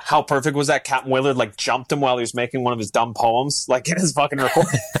 like, how perfect was that? Captain Willard, like, jumped him while he was making one of his dumb poems, like, in his fucking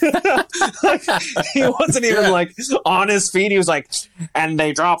recording. Like, he wasn't even, like, on his feet. He was like, and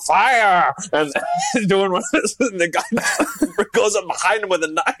they drop fire! And doing one of this, and the guy goes up behind him with a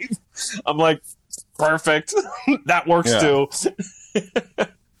knife. I'm like, perfect. That works, too.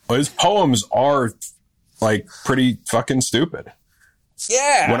 Well, his poems are, like, pretty fucking stupid.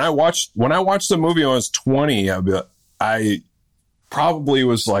 Yeah. When I watched the movie when I was 20, I probably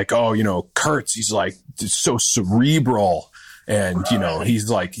was like, oh, you know, Kurtz, he's like so cerebral, and you know, he's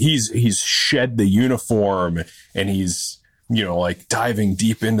like he's shed the uniform, and he's, you know, like diving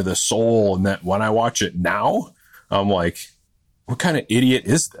deep into the soul. And that when I watch it now, I'm like, what kind of idiot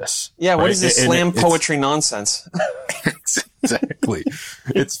is this? Yeah, what is this slam poetry nonsense? Exactly.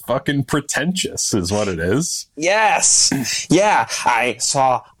 It's fucking pretentious is what it is. Yes. Yeah, I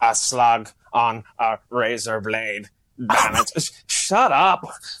saw a slug on a razor blade. Damn it. Shut up.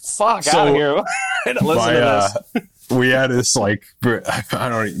 Fuck out of here. Listen to this. We had this, like,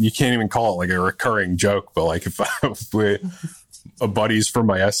 you can't even call it like a recurring joke, but like if buddies from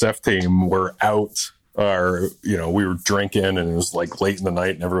my SF team were out, or, you know, we were drinking and it was like late in the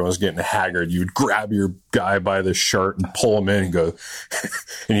night and everyone was getting haggard, you'd grab your guy by the shirt and pull him in and go,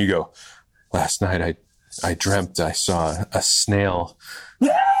 and you go, last night I dreamt I saw a snail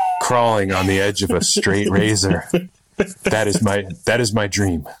crawling on the edge of a straight razor. That is my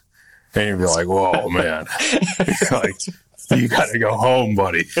dream. And you'd be like, whoa, man. Like, you gotta go home,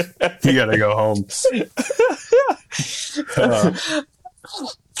 buddy. You gotta go home.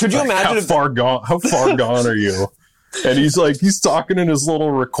 Could you imagine how far gone are you? And he's talking in his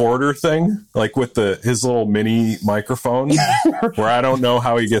little recorder thing, like with his little mini microphone, where I don't know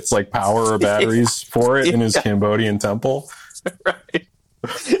how he gets like power or batteries for it in his Cambodian temple. Right.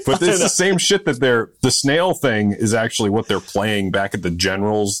 But it's the same shit that the snail thing is actually what they're playing back at the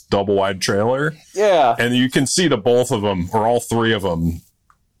General's double wide trailer. Yeah. And you can see the both of them, or all three of them,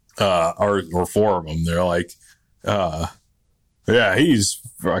 or four of them. They're like, yeah, he's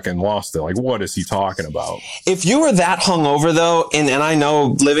fucking lost it. Like, what is he talking about? If you were that hungover, though, and I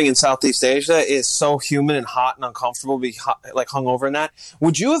know living in Southeast Asia is so humid and hot and uncomfortable to be like hungover in that,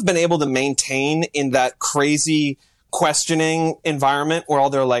 would you have been able to maintain in that crazy questioning environment where all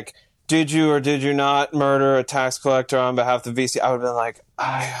they're like, did you or did you not murder a tax collector on behalf of the VC? I would have been like,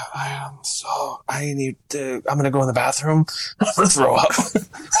 I'm going to go in the bathroom. I'm going to throw up.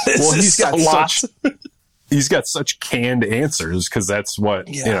 Well, he's got such canned answers, because that's what,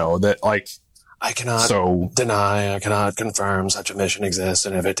 you know, that like, I cannot deny, I cannot confirm such a mission exists,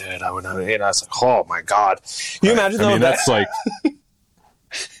 and if it did, I would not. And I was like, oh my God. You imagine though, that's like,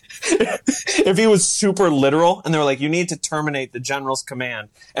 if he was super literal and they were like, you need to terminate the general's command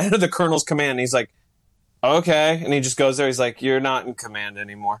and the colonel's command, and he's like, okay. And he just goes there. He's like, you're not in command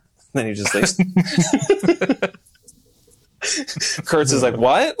anymore. And then he just leaves. Kurtz is like,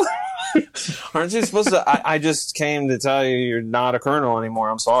 what? Aren't you supposed to? I just came to tell you you're not a colonel anymore.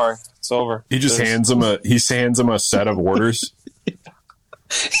 I'm sorry. It's over. He just hands him a set of orders.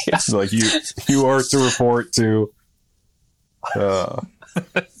 Yeah. Like, you are to report to, but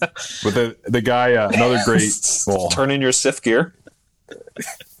the guy, another great, well, turn in your SIF gear.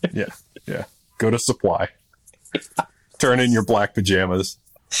 Yeah. Go to supply. Turn in your black pajamas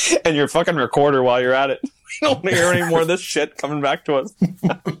and your fucking recorder while you're at it. We don't hear any more of this shit coming back to us.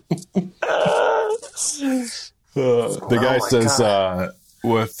 The guy says,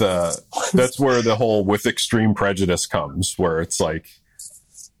 that's where the whole with extreme prejudice comes, where it's like,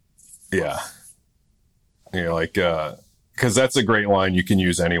 yeah, you know, like, because that's a great line you can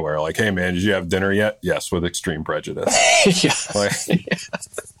use anywhere. Like, hey, man, did you have dinner yet? Yes, with extreme prejudice. Yeah. Like,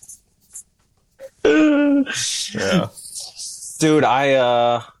 yeah. Dude,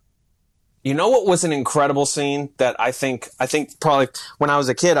 you know what was an incredible scene that I think probably when I was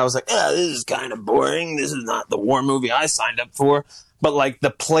a kid, I was like, this is kind of boring. This is not the war movie I signed up for. But like the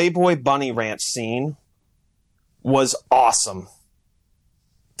Playboy Bunny Ranch scene was awesome.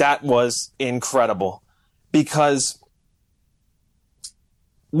 that was incredible, because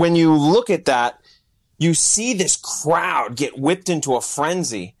when you look at that, you see this crowd get whipped into a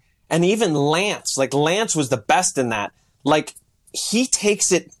frenzy. And even Lance was the best in that. Like, he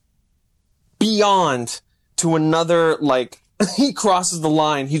takes it beyond to another, like, he crosses the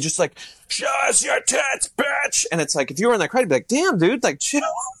line. He's just like, show us your tits, bitch. And it's like, if you were in that crowd, you'd be like, damn, dude, like, chill.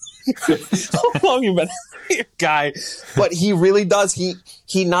 How long you been here, guy? But he really does. He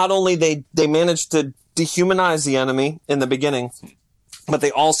not only, they managed to dehumanize the enemy in the beginning, but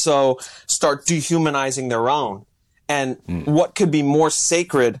they also start dehumanizing their own. And what could be more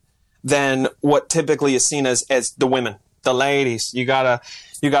sacred than what typically is seen as the women, the ladies? You gotta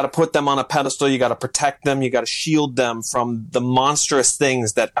put them on a pedestal. You gotta protect them. You gotta shield them from the monstrous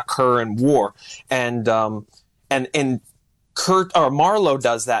things that occur in war. And Kurt, or Marlowe,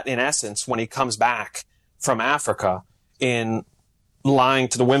 does that in essence when he comes back from Africa, in lying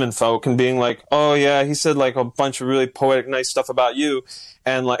to the women folk and being like, oh yeah, he said like a bunch of really poetic, nice stuff about you.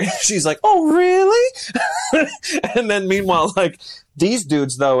 And like, she's like, oh really? And then meanwhile, like, these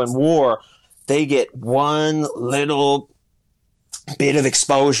dudes though in war, they get one little bit of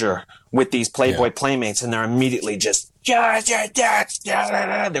exposure with these Playboy playmates and they're immediately just, they're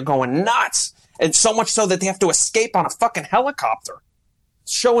going nuts. And so much so that they have to escape on a fucking helicopter,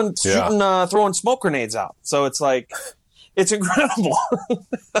 shooting, throwing smoke grenades out. So it's like, it's incredible.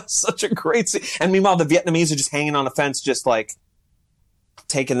 That's such a great scene. And meanwhile, the Vietnamese are just hanging on the fence, just like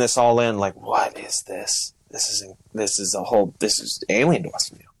taking this all in. Like, what is this? This is alien to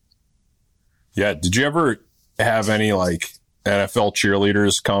us now. Yeah. Did you ever have any like NFL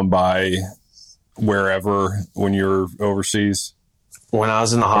cheerleaders come by wherever when you're overseas? When I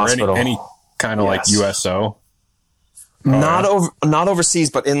was in the hospital. Any kind of like USO? Not overseas,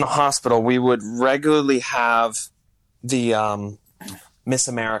 but in the hospital, we would regularly have the Miss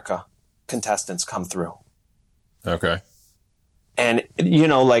America contestants come through. Okay. And, you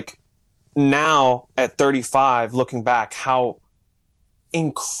know, like, now at 35, looking back, how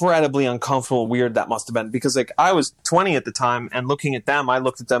incredibly uncomfortable, weird that must have been. Because, like, I was 20 at the time, and looking at them, I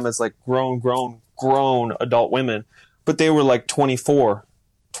looked at them as, like, grown adult women. But they were, like, 24,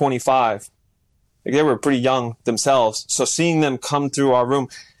 25. Like, they were pretty young themselves. So seeing them come through our room,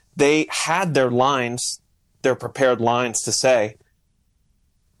 they had their lines, their prepared lines to say.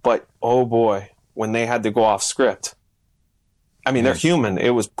 But, oh boy, when they had to go off script, I mean, they're human. It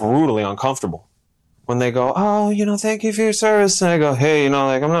was brutally uncomfortable. When they go, oh, you know, thank you for your service. And I go, hey, you know,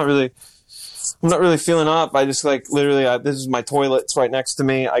 like, I'm not really feeling up. I just, like, literally, this is my toilet. It's right next to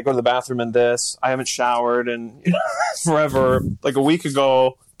me. I go to the bathroom in this. I haven't showered in forever. Like, a week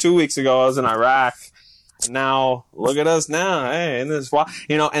ago, 2 weeks ago, I was in Iraq. And now, look at us now. Hey, in this,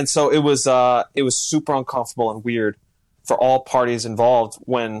 you know, and so it was super uncomfortable and weird for all parties involved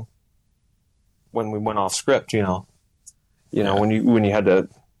when we went off script, you know. You know, when you had to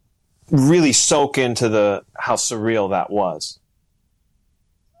really soak into how surreal that was.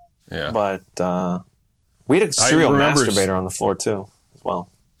 Yeah. But we had a serial masturbator on the floor too, as well.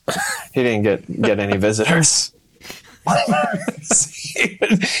 He didn't get any visitors.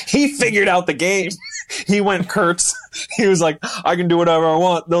 He figured out the game. He went Kurtz. He was like, I can do whatever I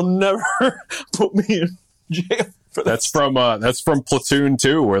want. They'll never put me in jail. That's from Platoon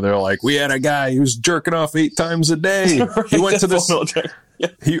 2, where they're like, we had a guy who was jerking off 8 times a day. He went to this. Full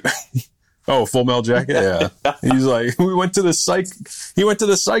Metal Jacket. Yeah. He's like, we went to the psych. He went to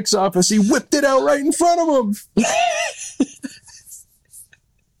the psych's office. He whipped it out right in front of him.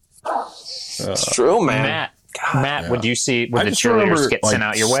 It's true, man. Matt, would the cheerleaders get sent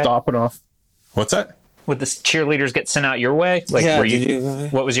out your way? Stopping off. What's that? Would the cheerleaders get sent out your way? Like,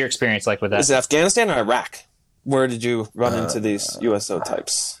 what was your experience like with that? Is it Afghanistan or Iraq? Where did you run into these USO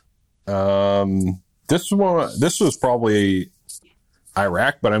types? This was probably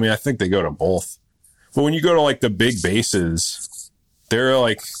Iraq, but I mean, I think they go to both. But when you go to like the big bases, they're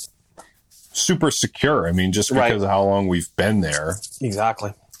like super secure. I mean, just because of how long we've been there.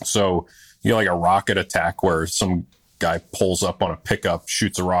 Exactly. So you know, like a rocket attack where some guy pulls up on a pickup,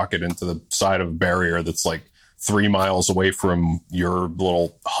 shoots a rocket into the side of a barrier that's like 3 miles away from your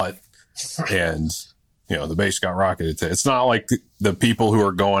little hut, and you know, the base got rocketed. It's not like the people who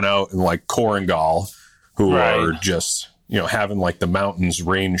are going out in like Korengal who are just, you know, having like the mountains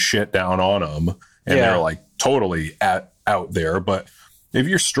rain shit down on them and they're like totally out there. But if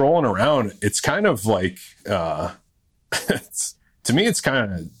you're strolling around, it's kind of like, to me, it's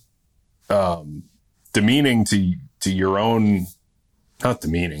kind of demeaning to your own, not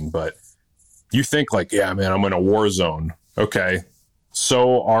demeaning, but you think like, yeah, man, I'm in a war zone. Okay.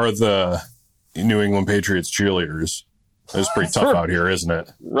 So are the New England Patriots cheerleaders. It's pretty tough out here, isn't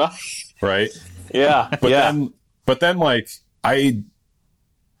it? Right. Right. Yeah. But then like when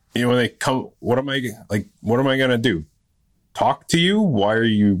they come, what am I going to do? Talk to you? Why are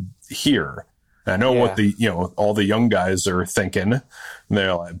you here? And I know what all the young guys are thinking. And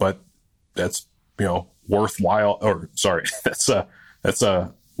they're like, but that's, worthwhile, or sorry, that's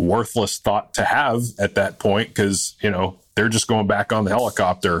a worthless thought to have at that point. Cause they're just going back on the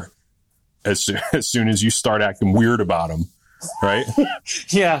helicopter as soon as you start acting weird about them. Right.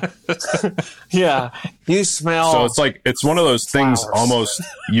 Yeah. Yeah. You smell. So it's like, it's one of those things flowers. almost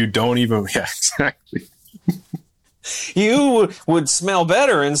you don't even, yeah, exactly. You would smell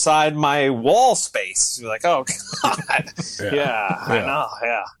better inside my wall space. You're like, oh God. Yeah. I know.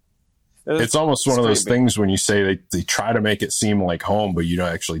 Yeah. It's almost one of those things when you say they try to make it seem like home, but you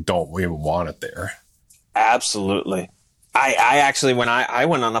don't even want it there. Absolutely. I actually, when I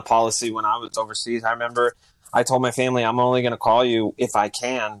went on a policy when I was overseas, I remember I told my family, I'm only going to call you if I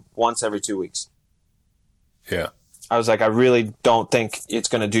can once every 2 weeks. Yeah. I was like, I really don't think it's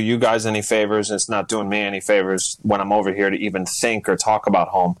going to do you guys any favors. And it's not doing me any favors when I'm over here to even think or talk about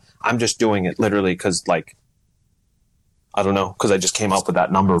home. I'm just doing it literally because, like, I don't know, because I just came up with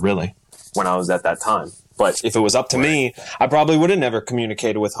that number really when I was at that time. But if it was up to me, I probably would have never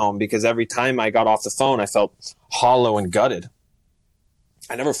communicated with home because every time I got off the phone, I felt hollow and gutted.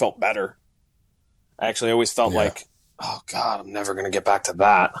 I never felt better. I actually always felt like, oh God, I'm never going to get back to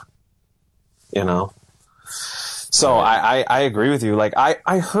that. So I agree with you. Like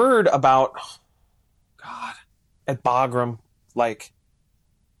I heard about, God, at Bagram, like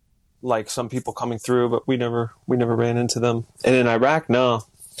some people coming through, but we never ran into them. And in Iraq, no.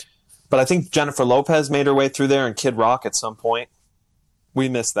 But I think Jennifer Lopez made her way through there and Kid Rock at some point. We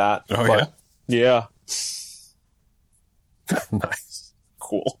missed that. Oh, but, yeah? Nice.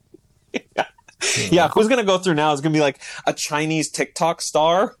 Cool. Yeah, who's going to go through now is going to be like a Chinese TikTok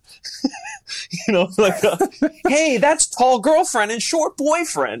star. Like, hey, that's tall girlfriend and short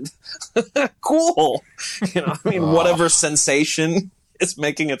boyfriend. Cool. Whatever sensation is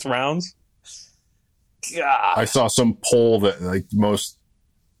making its rounds. God. I saw some poll that like most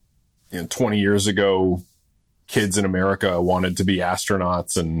 20 years ago, kids in America wanted to be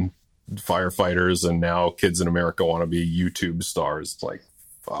astronauts and firefighters, and now kids in America want to be YouTube stars. It's like,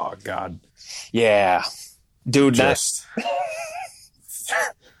 oh God. Yeah. Dude, Just,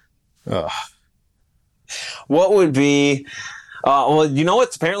 what would be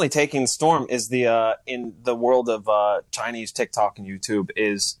what's apparently taking storm is the in the world of Chinese TikTok and YouTube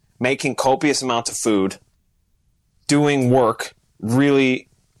is making copious amounts of food, doing work really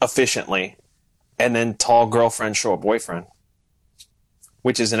efficiently, and then tall girlfriend, short boyfriend,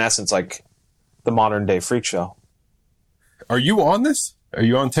 which is in essence like the modern day freak show. Are you on this? Are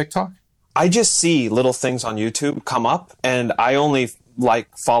you on TikTok? I just see little things on YouTube come up, and I only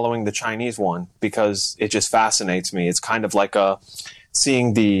like following the Chinese one because it just fascinates me. It's kind of like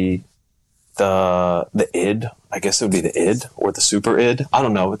seeing the id. I guess it would be the id or the super id. I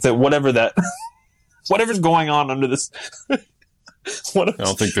don't know. Whatever's going on under this. I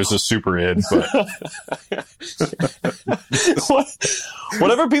don't think there's a super id, but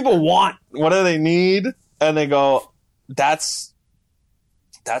whatever people want, whatever they need, and they go, that's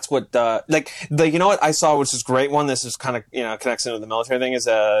what you know what I saw, which is a great one. This is kind of connects into the military thing. Is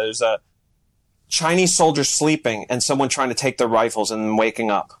there's a Chinese soldier sleeping and someone trying to take their rifles and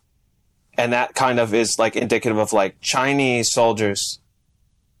waking up, and that kind of is like indicative of like Chinese soldiers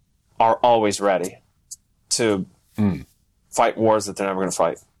are always ready to fight wars that they're never going to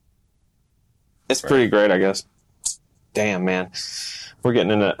fight. It's pretty great, I guess. Damn, man, we're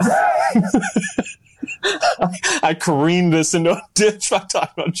getting into. I careened this into a ditch by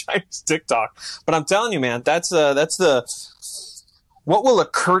talking about Chinese TikTok, but I'm telling you, man, that's the what will a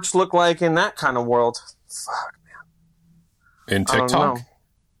Kurtz look like in that kind of world? Fuck, man. In TikTok,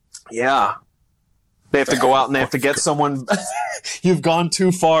 yeah, they have to go out and they have to get someone. You've gone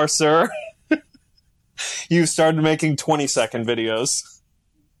too far, sir. You've started making 20-second videos.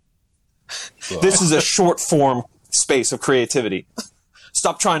 This is a short form space of creativity.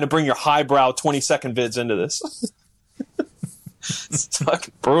 Stop trying to bring your highbrow 20-second vids into this. It's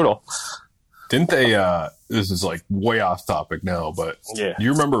fucking brutal. Didn't they, this is like way off topic now, but yeah. Do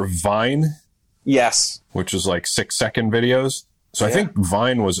you remember Vine? Yes. Which is like 6-second videos. So I think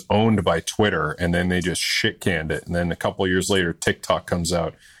Vine was owned by Twitter, and then they just shit canned it. And then a couple of years later, TikTok comes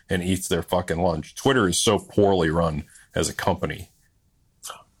out and eats their fucking lunch. Twitter is so poorly run as a company.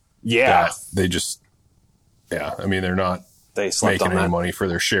 Yeah. They just, I mean, they're not making any money for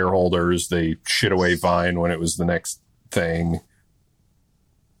their shareholders. They shit away Vine when it was the next thing.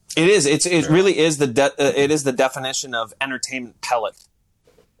 It is. It really is it is the definition of entertainment pellet.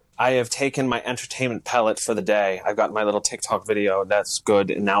 I have taken my entertainment pellet for the day. I've got my little TikTok video. That's good.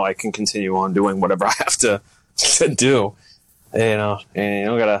 And now I can continue on doing whatever I have to do. You know, and you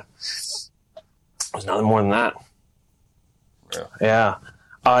don't gotta, there's nothing more than that. Yeah.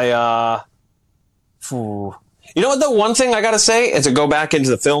 You know what, the one thing I gotta say is to go back into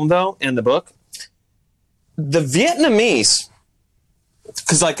the film though, and the book, the Vietnamese,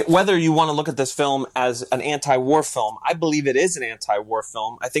 because like whether you want to look at this film as an anti-war film, I believe it is an anti-war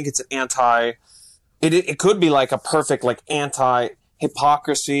film. I think it's an it could be like a perfect like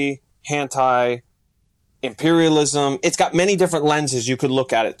anti-hypocrisy, anti-imperialism. It's got many different lenses you could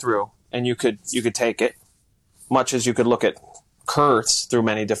look at it through, and you could take it, much as you could look at Kurtz through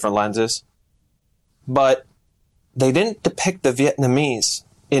many different lenses. But they didn't depict the Vietnamese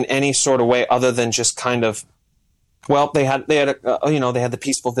in any sort of way other than just kind of, well, they had the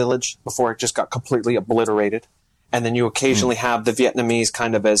peaceful village before it just got completely obliterated, and then you occasionally have the Vietnamese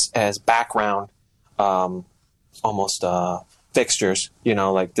kind of as background, almost fixtures, you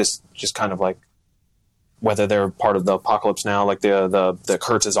know, like this, just kind of like whether they're part of the apocalypse now, like the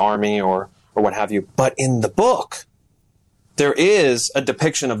Kurtz's army or what have you. But in the book, there is a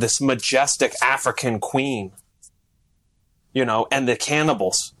depiction of this majestic African queen, you know, and the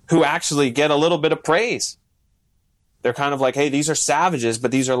cannibals who actually get a little bit of praise. They're kind of like, hey, these are savages, but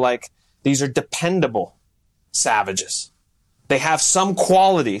these are dependable savages. They have some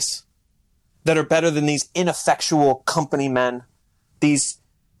qualities that are better than these ineffectual company men, these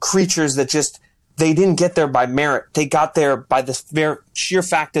creatures that they didn't get there by merit. They got there by the sheer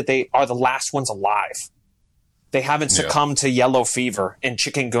fact that they are the last ones alive. They haven't succumbed to yellow fever and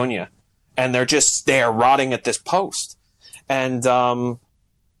chikungunya, and they're just there rotting at this post. And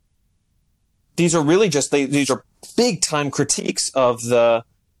these are really these are big time critiques of the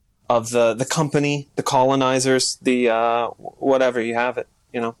company, the colonizers, the whatever you have it,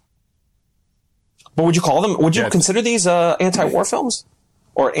 you know. But would you call them? Would you consider these anti-war films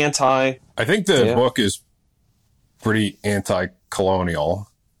or anti? I think the book is pretty anti-colonial.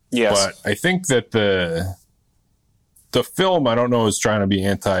 Yes, but I think that the film, I don't know, is trying to be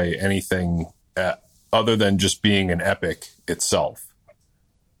anti anything other than just being an epic itself.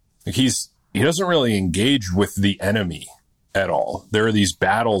 Like he doesn't really engage with the enemy at all. There are these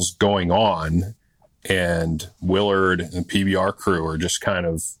battles going on, and Willard and PBR crew are just kind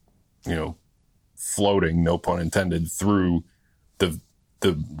of, you know, floating, no pun intended, through the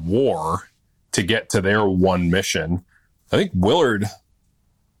war to get to their one mission. I think Willard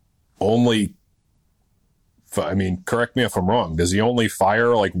only, I mean, correct me if I'm wrong, does he only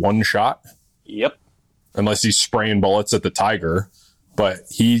fire like one shot? Yep. Unless he's spraying bullets at the tiger. But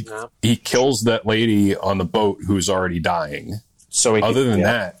he kills that lady on the boat who's already dying. So other than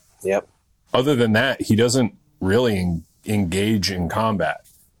that, he doesn't really engage in combat.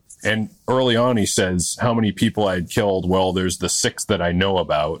 And early on, he says how many people I had killed. Well, there's the 6 that I know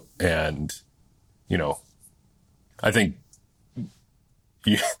about, and you know, I think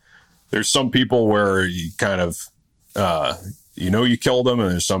there's some people where you kind of you killed them, and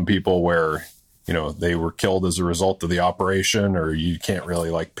there's some people where, you know, they were killed as a result of the operation, or you can't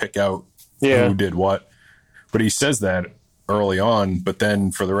really like pick out who did what. But he says that early on, but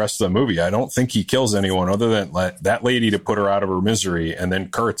then for the rest of the movie, I don't think he kills anyone other than that lady to put her out of her misery, and then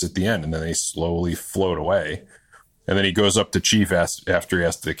Kurtz at the end, and then they slowly float away. And then he goes up to Chief after he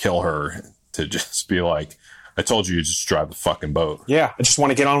has to kill her to just be like, I told you to just drive the fucking boat. Yeah, I just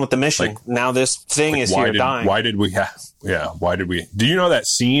want to get on with the mission. Like, now this thing is here dying. Why did we do you know that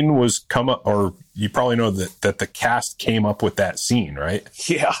scene was come up, or you probably know that the cast came up with that scene, right?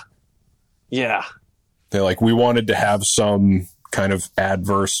 Yeah. Yeah. They're like, we wanted to have some kind of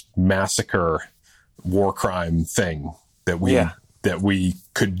adverse massacre, war crime thing that we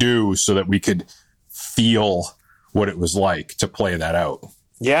could do so that we could feel what it was like to play that out.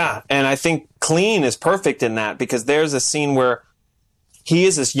 Yeah, and I think Clean is perfect in that, because there's a scene where he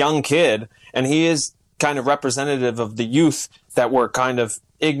is this young kid, and he is kind of representative of the youth that were kind of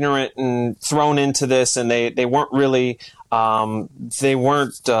ignorant and thrown into this, and they weren't really part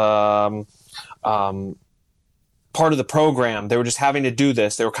of the program. They were just having to do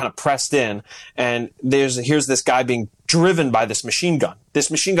this. They were kind of pressed in, and here's this guy being driven by this machine gun. This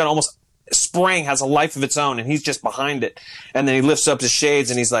machine gun almost spraying has a life of its own, and he's just behind it. And then he lifts up his shades,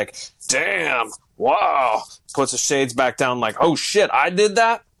 and he's like, damn, wow. Puts his shades back down like, oh shit, I did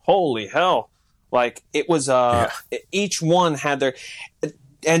that? Holy hell. Like, it was, each one had their,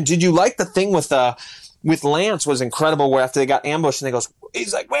 and did you like the thing with Lance was incredible, where after they got ambushed, and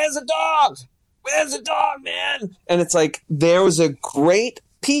he's like, where's the dog? Where's the dog, man? And it's like, there was a great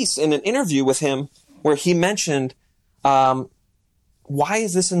piece in an interview with him where he mentioned, why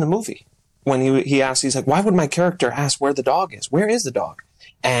is this in the movie? When he asked, he's like, why would my character ask where the dog is? Where is the dog?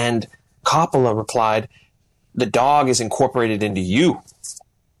 And Coppola replied, the dog is incorporated into you.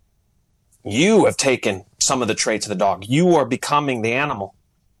 You have taken some of the traits of the dog. You are becoming the animal.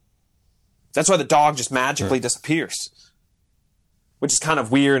 That's why the dog just magically disappears, which is kind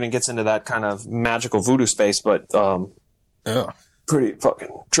of weird and gets into that kind of magical voodoo space, but pretty fucking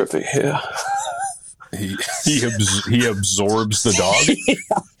trippy. Yeah. He absorbs the dog.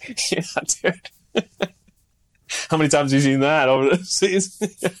 Yeah, dude. How many times have you seen that over the season?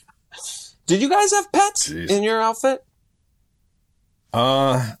 Did you guys have pets in your outfit?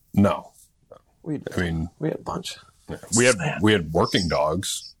 No. We had a bunch. Yeah. We had working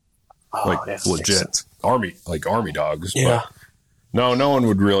dogs, legit army dogs. Yeah. But no one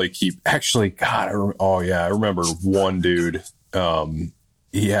would really keep. Actually, God, I remember one dude.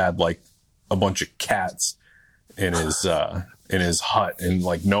 He had like a bunch of cats in his hut, and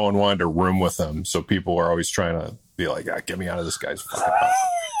like no one wanted to room with him, so people were always trying to be like, get me out of this guy's fucking hut.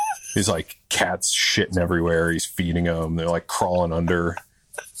 He's like cats shitting everywhere. He's feeding them. They're like crawling under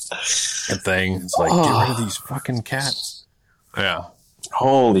a thing. It's like, get rid of these fucking cats. Yeah.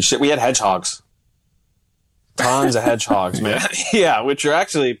 Holy shit. We had hedgehogs. Tons of hedgehogs, man. Yeah, which are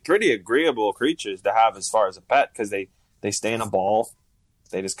actually pretty agreeable creatures to have as far as a pet, because they stay in a ball.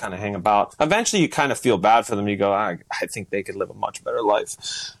 They just kind of hang about. Eventually, you kind of feel bad for them. You go, I think they could live a much better life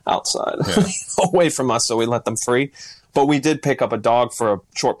outside, away from us, so we let them free. But we did pick up a dog for a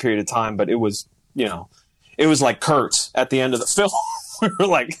short period of time, but it was, it was like Kurtz at the end of the film. We were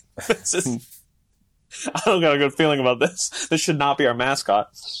like, I don't got a good feeling about this. This should not be our mascot.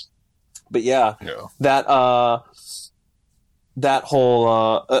 But that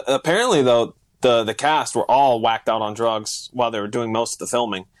whole, apparently though, the cast were all whacked out on drugs while they were doing most of the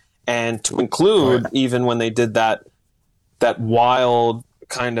filming. And to include, even when they did that wild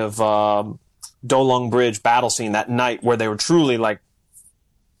kind of, Dolong Bridge battle scene that night where they were truly like,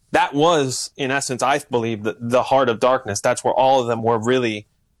 that was in essence, I believe, the heart of darkness. That's where all of them were really,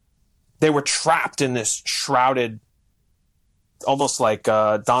 they were trapped in this shrouded, almost like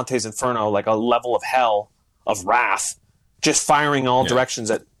Dante's Inferno, like a level of hell, of wrath, just firing in all directions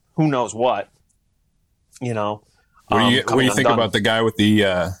at who knows what, What do you think about the guy with the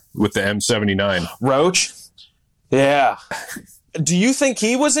M79? Roach? Yeah. Do you think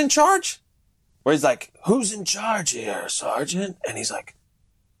he was in charge? Where he's like, who's in charge here, Sergeant? And he's like,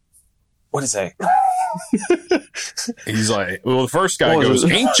 what did he say? He's like, well, the first guy goes,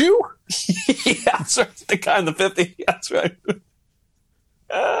 ain't you? Yeah, that's right. The guy in the 50. That's right.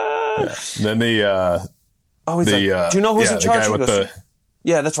 Then the he's like, do you know who's in charge? The guy with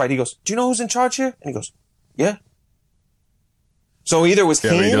yeah, that's right. He goes, do you know who's in charge here? And he goes, yeah. So either it was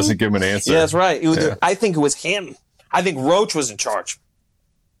him. But he doesn't give him an answer. Yeah, that's right. I think it was him. I think Roach was in charge.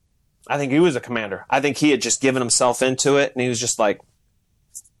 I think he was a commander. I think he had just given himself into it, and he was just like,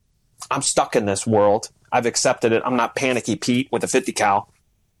 I'm stuck in this world. I've accepted it. I'm not Panicky Pete with a 50 cal.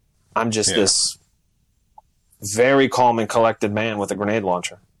 I'm just this very calm and collected man with a grenade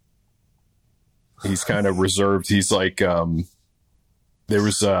launcher. He's kind of reserved. He's like, there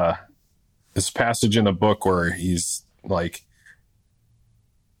was this passage in the book where he's like,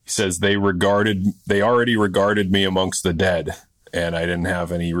 he says, they already regarded me amongst the dead, and I didn't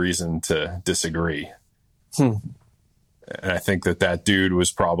have any reason to disagree. And I think that dude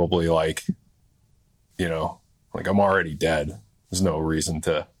was probably like, like, I'm already dead. There's no reason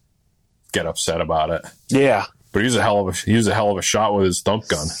to get upset about it. Yeah. But he was a hell of a shot with his thump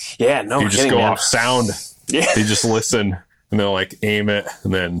gun. Yeah, no, he just go man. off sound. Yeah. He just listen and then like aim it,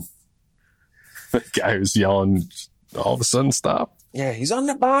 and then the guy who's yelling all of a sudden stop. Yeah, he's on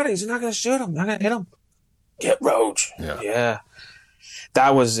the bodies. You're not going to shoot him. Not going to hit him. Get Roach. Yeah.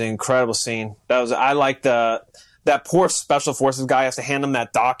 That was an incredible scene. I like that poor Special Forces guy has to hand him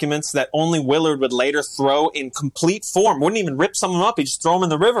that documents that only Willard would later throw in complete form. Wouldn't even rip some of them up. He'd just throw them in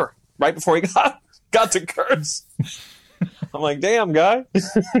the river right before he got to Kurtz. I'm like, damn, guy.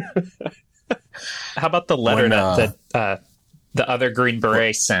 How about the letter that the other Green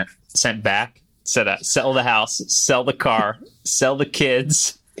Beret sent back? Said, sell the house, sell the car, sell the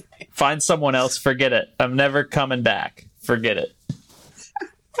kids, find someone else, forget it. I'm never coming back. Forget it.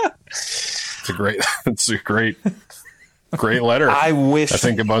 It's a great letter. I wish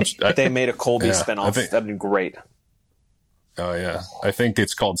they made a Colby spinoff. That'd be great. Oh yeah. I think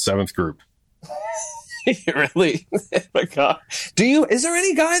it's called Seventh Group. Really? Oh my God. Is there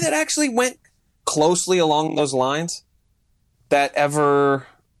any guy that actually went closely along those lines that ever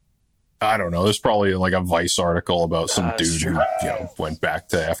I don't know. There's probably like a Vice article about some dude who went back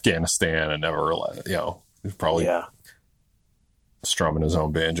to Afghanistan and never, probably strumming his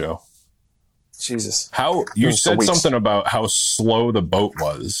own banjo. Jesus. How you said something about how slow the boat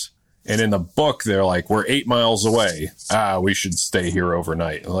was, and in the book they're like, we're 8 miles away. We should stay here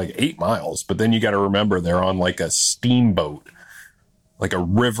overnight. Like 8 miles, but then you got to remember they're on like a steamboat, like a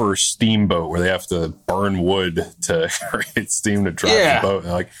river steamboat where they have to burn wood to create steam to drive the boat.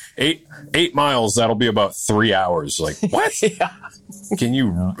 And like 8 miles, that'll be about 3 hours. Like what? Can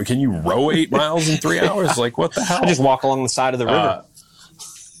you row 8 miles in 3 hours? Like what the hell? I just walk along the side of the river.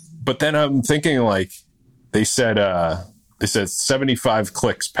 But then I'm thinking, like, they said 75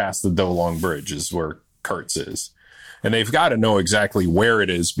 clicks past the Dolong Bridge is where Kurtz is. And they've got to know exactly where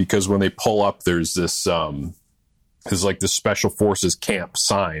it is, because when they pull up, there's this, there's like the Special Forces camp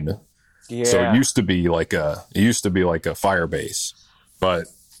sign. Yeah. So it used to be like a fire base. But,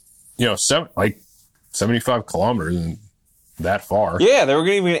 75 kilometers and that far. Yeah, they were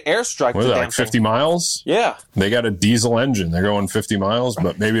going to even airstrike. What is that, like 50 miles? Yeah. They got a diesel engine. They're going 50 miles,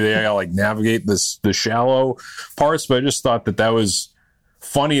 but maybe they got to like navigate the shallow parts. But I just thought that was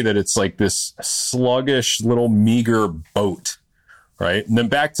funny that it's like this sluggish little meager boat, right? And then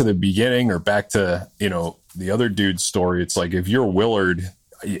back to the beginning, or back to, the other dude's story. It's like, if you're Willard,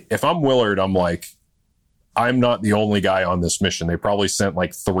 if I'm Willard, I'm like, I'm not the only guy on this mission. They probably sent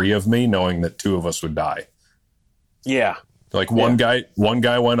like 3 of me, knowing that 2 of us would die. Yeah. Like one guy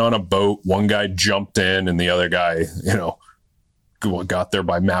went on a boat, one guy jumped in, and the other guy, got there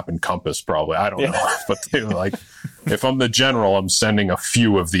by map and compass, probably. I don't know. But they were like, if I'm the general, I'm sending a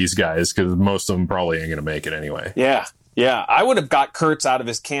few of these guys, because most of them probably ain't going to make it anyway. Yeah. Yeah. I would have got Kurtz out of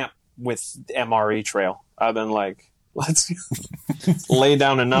his camp with MRE trail. I've been like, let's lay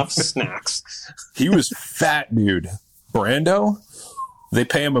down enough snacks. He was fat, dude. Brando, they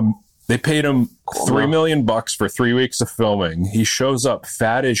paid him $3 million for 3 weeks of filming. He shows up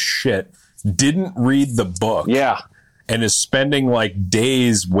fat as shit, didn't read the book. Yeah. And is spending like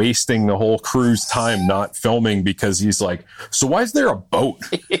days wasting the whole crew's time not filming, because he's like, so why is there a boat?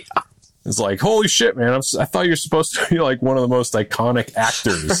 Yeah. It's like, holy shit, man. I thought you're supposed to be like one of the most iconic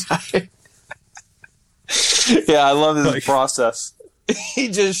actors. Right. Yeah, I love this process. He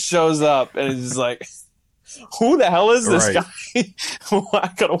just shows up and is like, who the hell is this guy? I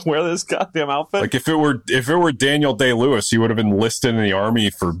gotta wear this goddamn outfit. Like if it were Daniel Day-Lewis, he would have enlisted in the army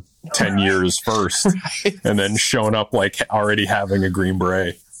for 10 years first, and then shown up like already having a Green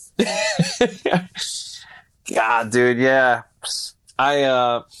Beret. God, dude, yeah.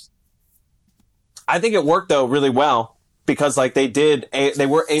 I think it worked though really well, because like they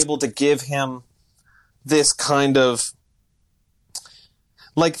were able to give him this kind of,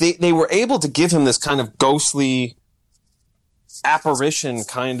 like they were able to give him this kind of ghostly apparition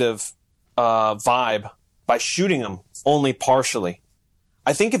kind of vibe by shooting him only partially.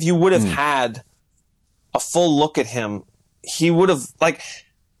 I think if you would have had a full look at him, he would have, like,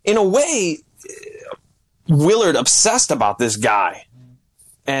 in a way, Willard obsessed about this guy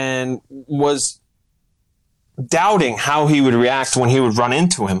and was doubting how he would react when he would run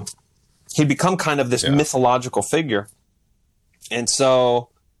into him. He'd become kind of this mythological figure. And so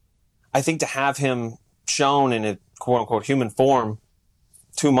I think to have him shown in a quote unquote human form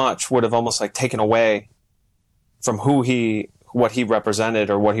too much would have almost like taken away from what he represented,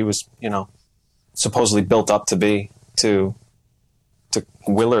 or what he was, supposedly built up to be to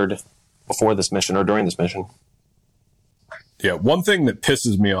Willard before this mission or during this mission. Yeah. One thing that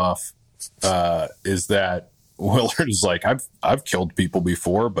pisses me off, is that Willard is like, I've killed people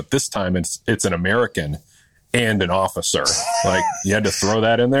before, but this time it's an American and an officer. Like, you had to throw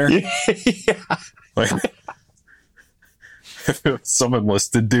that in there. Yeah. Like, if it was some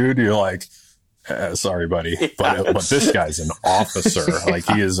enlisted dude, you're like, sorry, buddy, but this guy's an officer. Like,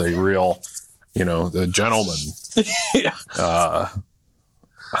 he is a real, the gentleman. Yeah.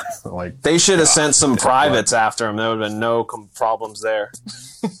 Like, they should have sent some privates after him. There would have been no problems there.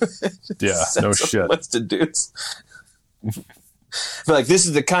 Yeah, no shit. Enlisted dudes. But like, this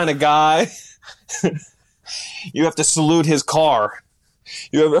is the kind of guy you have to salute his car.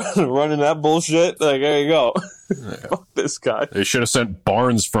 You ever run into that bullshit? Like, there you go. Yeah. Fuck this guy. They should have sent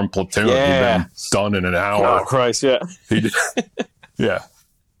Barnes from Platoon. Yeah. He'd been done in an hour. Oh, Christ, yeah. Yeah.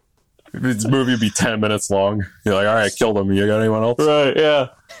 This movie would be 10 minutes long. You're like, all right, I killed him. You got anyone else? Right, yeah.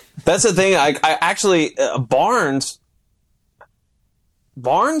 That's the thing. I actually, Barnes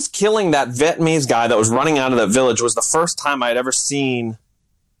killing that Vietnamese guy that was running out of that village was the first time I'd ever seen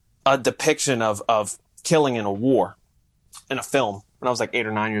a depiction of killing in a war in a film when I was like 8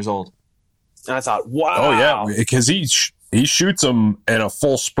 or 9 years old. And I thought, wow. Oh, yeah, because he shoots him in a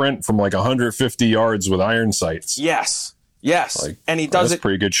full sprint from like 150 yards with iron sights. Yes. Like, and he does it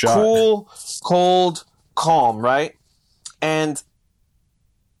pretty good shot. Cool, cold, calm, right? And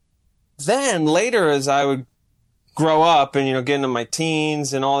then later, as I would grow up and, get into my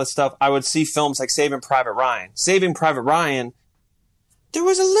teens and all this stuff, I would see films like Saving Private Ryan. Saving Private Ryan, there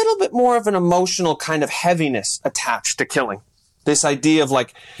was a little bit more of an emotional kind of heaviness attached to killing. This idea of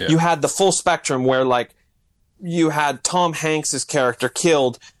like, you had the full spectrum where like, you had Tom Hanks's character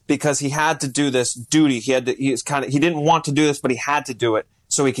killed because he had to do this duty. He didn't want to do this, but he had to do it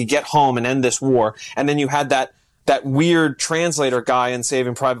so he could get home and end this war. And then you had that weird translator guy in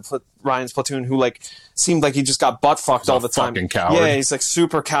Saving Private Ryan's platoon who like seemed like he just got butt fucked all the time. Fucking coward. Yeah, he's like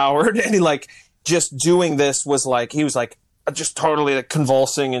super coward, and he like just doing this was like he was like just totally like,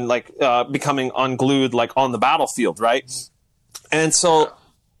 convulsing and like becoming unglued like on the battlefield, right? And so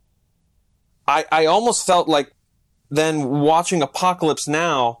I almost felt like then watching Apocalypse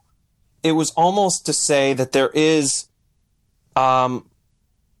Now, it was almost to say that there is a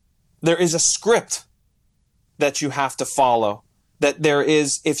script that you have to follow. That there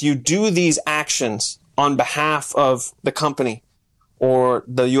is, if you do these actions on behalf of the company or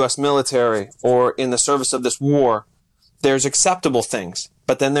the U.S. military or in the service of this war, there's acceptable things.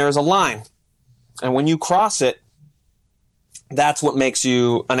 But then there's a line. And when you cross it, that's what makes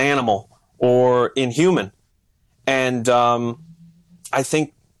you an animal or inhuman. And I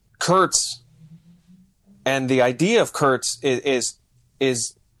think Kurtz and the idea of Kurtz is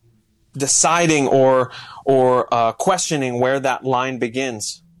deciding or questioning where that line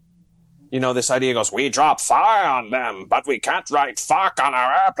begins. This idea goes, we drop fire on them, but we can't write fuck on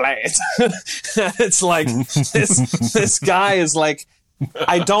our airplanes. It's like this guy is like,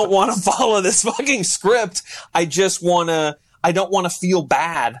 I don't want to follow this fucking script. I don't want to feel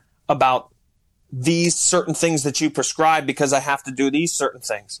bad about these certain things that you prescribe because I have to do these certain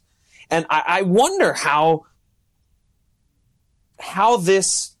things. And I wonder how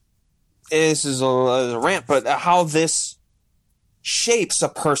this is a rant, but how this shapes a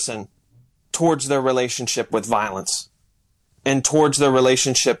person towards their relationship with violence and towards their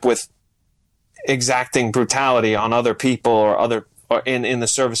relationship with exacting brutality on other people or in the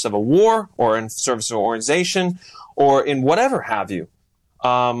service of a war or in service of an organization or in whatever have you.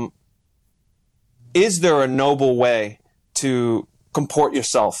 Is there a noble way to comport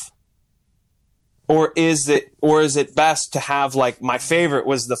yourself? Or is it best to have, like, my favorite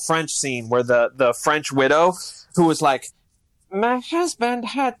was the French scene where the French widow who was like, my husband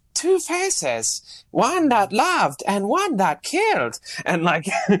had two faces, one that loved and one that killed. And like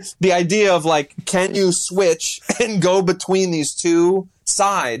the idea of like, can you switch and go between these two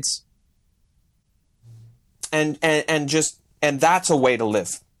sides? And that's a way to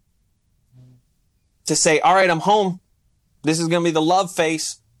live. To say, all right, I'm home. This is going to be the love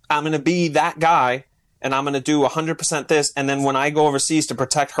face. I'm going to be that guy, and I'm going to do 100% this. And then when I go overseas to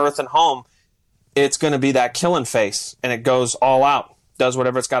protect hearth and home, it's going to be that killing face, and it goes all out, does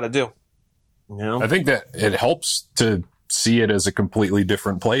whatever it's got to do. I think that it helps to see it as a completely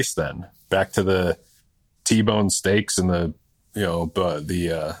different place. Then back to the T-bone steaks and the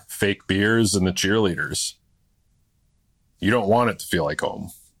fake beers and the cheerleaders. You don't want it to feel like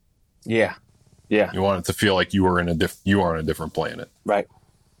home. Yeah. You want it to feel like you are on a different planet. Right.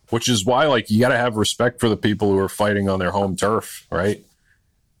 Which is why, like, you got to have respect for the people who are fighting on their home turf, right?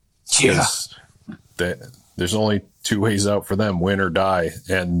 Yeah. There's only two ways out for them, win or die.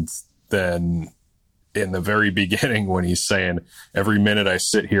 And then in the very beginning, when he's saying, every minute I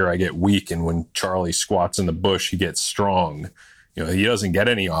sit here, I get weak. And when Charlie squats in the bush, he gets strong. He doesn't get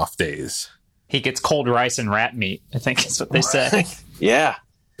any off days. He gets cold rice and rat meat, I think is what they say. Yeah.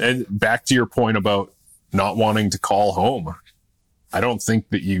 And back to your point about not wanting to call home. I don't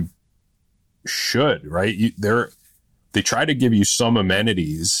think that you should, right? They try to give you some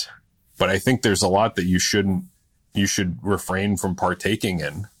amenities, but I think there's a lot that you should refrain from partaking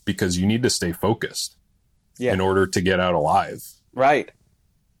in because you need to stay focused in order to get out alive. Right.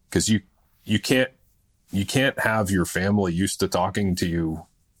 Because you can't have your family used to talking to you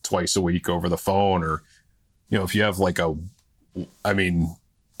twice a week over the phone, or, if you have like I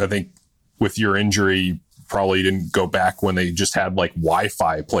think with your injury, you probably didn't go back when they just had like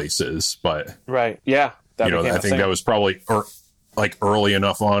Wi-Fi places, but right. Yeah. I think that was probably early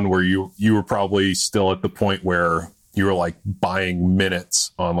enough on where you were probably still at the point where you were like buying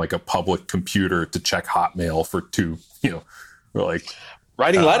minutes on like a public computer to check Hotmail for or like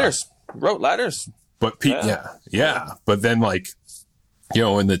writing letters, wrote letters. But yeah. But then like,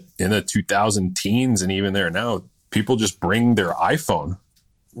 in the 2000 teens and even there now, people just bring their iPhone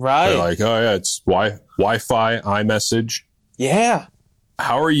Right. They're like, oh yeah, it's Wi-Fi, iMessage. Yeah.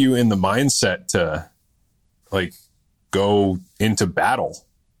 How are you in the mindset to like go into battle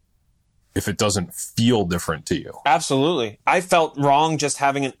if it doesn't feel different to you? Absolutely. I felt wrong just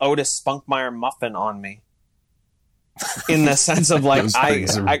having an Otis Spunkmeyer muffin on me. In the sense of like, Those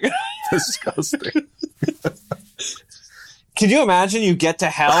things are disgusting. Can you imagine you get to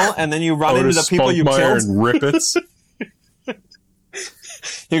hell and then you run into the people you killed? And Rippets.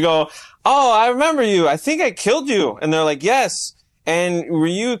 You go, oh, I remember you. I think I killed you. And they're like, yes. And were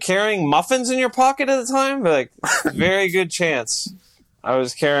you carrying muffins in your pocket at the time? They're like, very good chance. I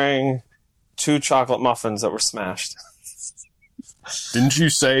was carrying 2 chocolate muffins that were smashed. Didn't you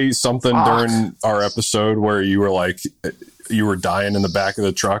say something during our episode where you were like, you were dying in the back of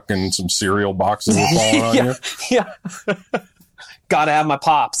the truck and some cereal boxes were falling on you? Yeah. Gotta have my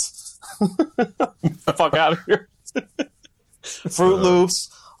Pops. Fuck out of here. Fruit Loops,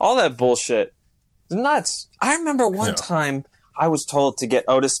 all that bullshit. Nuts. I remember one time I was told to get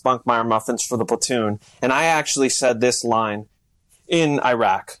Otis Spunkmeyer muffins for the platoon, and I actually said this line in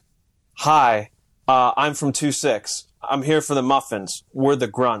Iraq. Hi, I'm from 2-6. I'm here for the muffins. We're the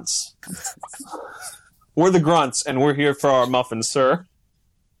grunts. We're the grunts, and we're here for our muffins, sir.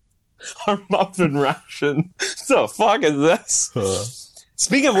 Our muffin ration. The fuck is this?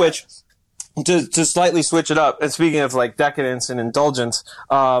 Speaking of which, to slightly switch it up, and speaking of like decadence and indulgence,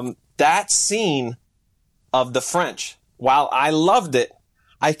 that scene of the French, while I loved it,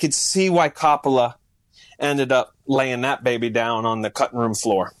 I could see why Coppola ended up laying that baby down on the cutting room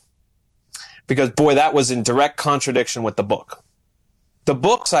floor. Because, boy, that was in direct contradiction with the book. The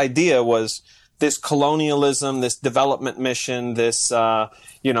book's idea was this colonialism, this development mission, this,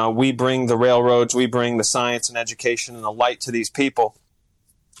 we bring the railroads, we bring the science and education and the light to these people.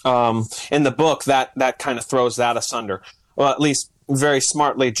 In the book, that kind of throws that asunder. Well, at least very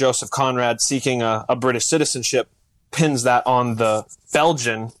smartly, Joseph Conrad, seeking a British citizenship, pins that on the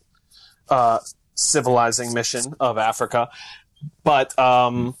Belgian civilizing mission of Africa. But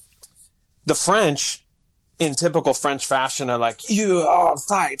the French, in typical French fashion, are like, you all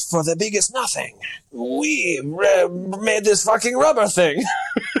fight for the biggest nothing. We made this fucking rubber thing.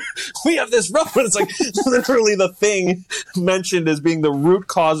 We have this rubber. It's like literally the thing mentioned as being the root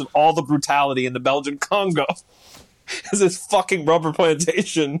cause of all the brutality in the Belgian Congo is this fucking rubber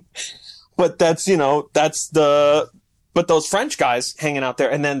plantation. But but those French guys hanging out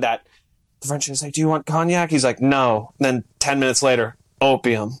there, and then the French is like, do you want cognac? He's like, no. And then 10 minutes later,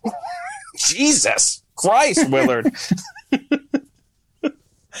 opium. Jesus Christ, Willard.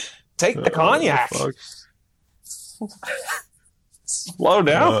 Take the cognac. Slow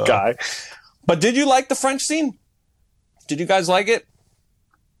down, guy. But did you like the French scene? Did you guys like it?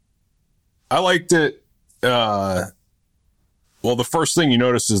 I liked it. Well, the first thing you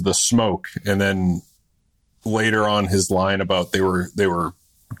notice is the smoke, and then later on his line about they were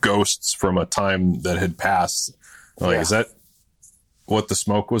ghosts from a time that had passed. Like, is that what the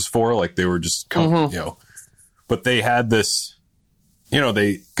smoke was for? Like they were just but they had this,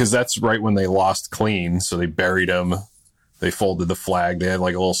 because that's right when they lost Clean. So they buried him. They folded the flag. They had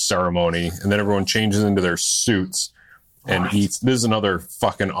like a little ceremony, and then everyone changes into their suits and eats. This is another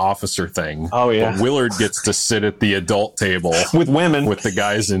fucking officer thing. Oh yeah. But Willard gets to sit at the adult table with women, with the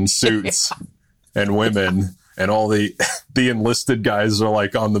guys in suits and women, and all the enlisted guys are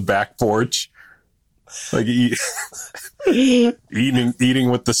like on the back porch, like eating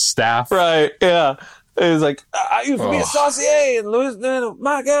with the staff. Right. Yeah. It was like, I used to be a saucier in Louisiana.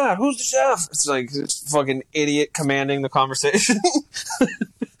 My God, who's the chef? It's like this fucking idiot commanding the conversation.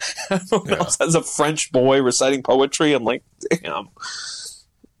 Everyone else has a French boy reciting poetry. I'm like, damn.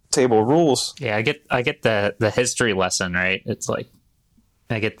 Table rules. Yeah, I get the history lesson, right? It's like,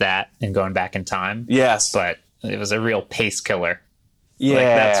 I get that and going back in time. Yes. But it was a real pace killer. Yeah. Like,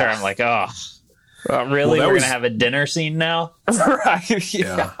 that's where I'm like, really? We're going to have a dinner scene now? Right.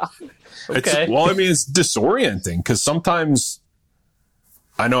 Yeah. Okay. It's disorienting because sometimes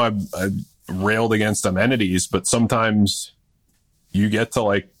I know I've railed against amenities, but sometimes you get to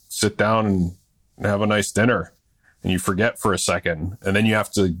like sit down and have a nice dinner and you forget for a second, and then you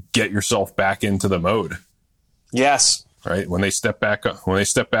have to get yourself back into the mode. Yes. Right. When they step back on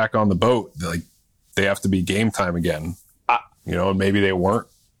the boat, they have to be game time again, and maybe they weren't.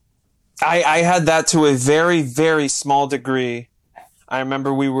 I had that to a very, very small degree. I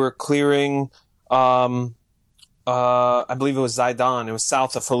remember we were clearing, I believe it was Zaidan. It was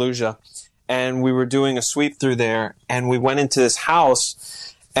south of Fallujah. And we were doing a sweep through there. And we went into this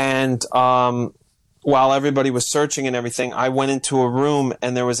house. And while everybody was searching and everything, I went into a room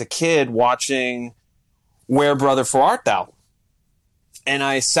and there was a kid watching Where Brother, For Art Thou? And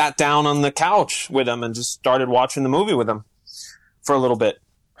I sat down on the couch with him and just started watching the movie with him for a little bit.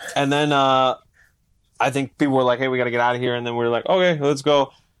 And then I think people were like, hey, we got to get out of here. And then we were like, okay, let's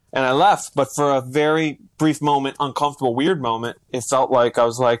go. And I left. But for a very brief moment, uncomfortable, weird moment, it felt like I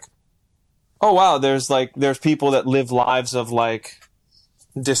was like, oh, wow, there's people that live lives of like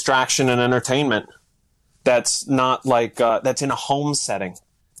distraction and entertainment. That's not like, that's in a home setting,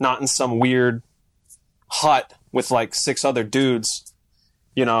 not in some weird hut with like 6 other dudes,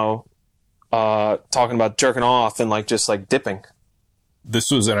 you know, talking about jerking off and like just like dipping.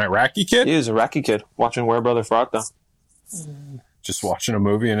 This was an Iraqi kid? He was an Iraqi kid watching Where Brother Farrakhan. Just watching a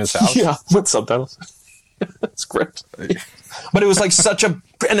movie in his house? Yeah, with subtitles. It's great. But it was like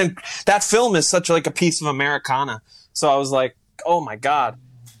that film is such like a piece of Americana. So I was like, oh my God,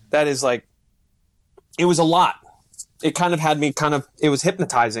 that is like, it was a lot. It kind of had me it was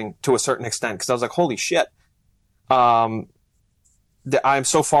hypnotizing to a certain extent because I was like, holy shit. I'm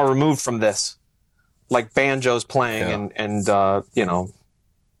so far removed from this, like banjos playing and you know,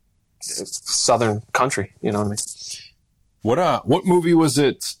 Southern country, you know what I mean? What movie was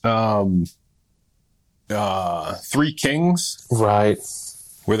it? Three Kings, right?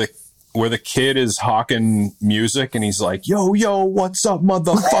 Where the kid is hawking music and he's like, yo, what's up,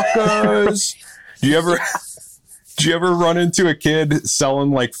 motherfuckers? Do you ever run into a kid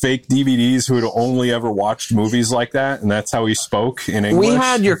selling like fake DVDs who had only ever watched movies like that, and that's how he spoke in English? We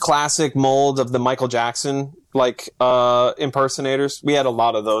had your classic mold of the Michael Jackson like impersonators. We had a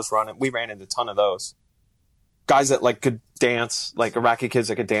lot of those running. We ran into a ton of those guys that like could dance, like Iraqi kids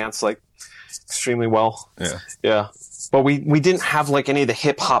that could dance like extremely well. Yeah. But we didn't have like any of the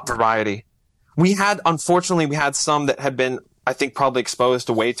hip hop variety. Unfortunately, we had some that had been, I think, probably exposed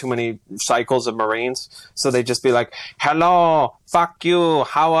to way too many cycles of Marines. So they'd just be like, hello, fuck you,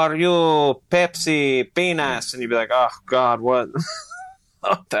 how are you, Pepsi, penis. And you'd be like, oh, God, what?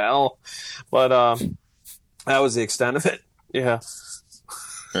 What the hell? But that was the extent of it. Yeah.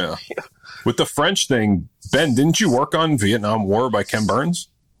 With the French thing, Ben, didn't you work on Vietnam War by Ken Burns?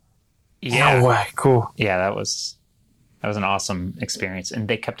 Yeah. No way. Cool. Yeah, that was an awesome experience. And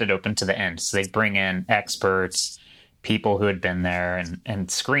they kept it open to the end. So they'd bring in experts, people who had been there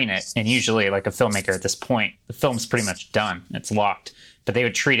and screen it. And usually, like a filmmaker at this point, the film's pretty much done. It's locked. But they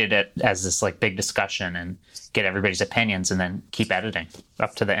would treat it as this like big discussion and get everybody's opinions and then keep editing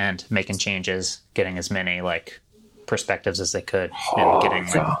up to the end, making changes, getting as many like perspectives as they could, and getting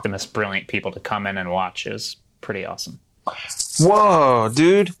like the most brilliant people to come in and watch. It was pretty awesome. Whoa,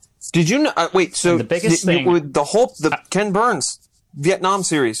 dude. Did you know? Wait, so the biggest thing with the Ken Burns Vietnam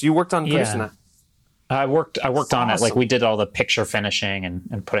series, you worked on producing that? I worked on it. Like we did all the picture finishing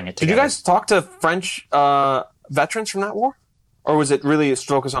and putting it together. Did you guys talk to French veterans from that war, or was it really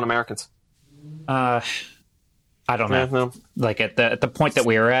focused on Americans? I don't know. No. Like at the point that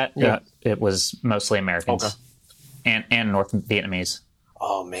we were at, it was mostly Americans and North Vietnamese.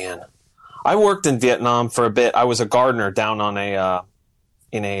 Oh man, I worked in Vietnam for a bit. I was a gardener down on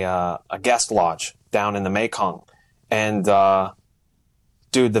in a guest lodge down in the Mekong, and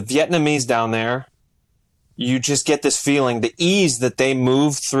dude, the Vietnamese down there, you just get this feeling, the ease that they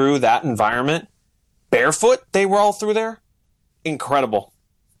move through that environment, barefoot. They were all through there, incredible.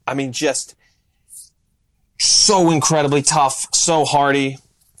 I mean, just so incredibly tough, so hardy.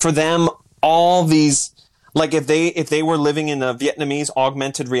 For them, all these, like if they were living in a Vietnamese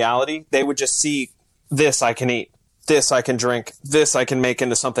augmented reality, they would just see, this I can eat, this I can drink, this I can make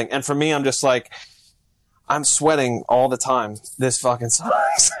into something. And for me, I'm just like, I'm sweating all the time. This fucking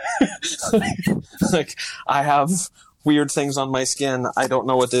sucks. Like, I have weird things on my skin. I don't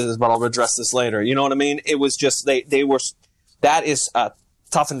know what this is, but I'll address this later. You know what I mean? It was just, that is a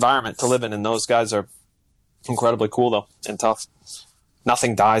tough environment to live in, and those guys are incredibly cool, though, and tough.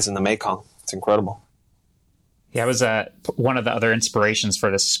 Nothing dies in the Mekong. It's incredible. Yeah, it was one of the other inspirations for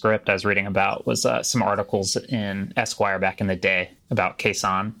this script I was reading about was some articles in Esquire back in the day about Khe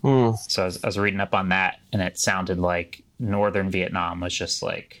Sanh. So I was reading up on that, and it sounded like northern Vietnam was just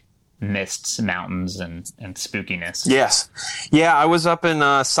like mists, mountains, and spookiness. Yes. Yeah, I was up in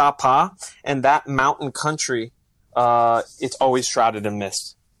Sapa, and that mountain country, it's always shrouded in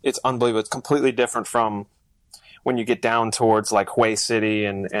mist. It's unbelievable. It's completely different from when you get down towards like Hue City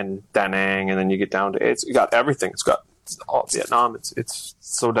and Da Nang, and then you get down to, it's got everything. It's got all Vietnam. It's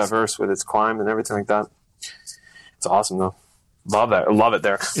so diverse with its climate and everything like that. It's awesome though. Love that. I love it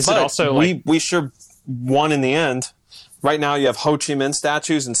there. Is it also we sure won in the end. Right now you have Ho Chi Minh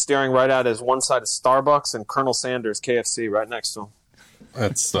statues, and staring right at is one side of Starbucks and Colonel Sanders KFC right next to him.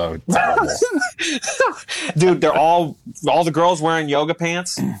 That's so terrible. Dude, they're all the girls wearing yoga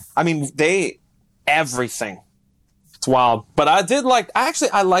pants. I mean, everything. It's wild. But I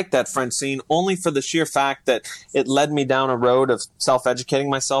like that French scene only for the sheer fact that it led me down a road of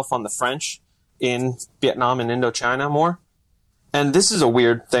self-educating myself on the French in Vietnam and Indochina more. And this is a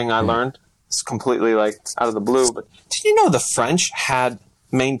weird thing I learned. It's completely like out of the blue. But did you know the French had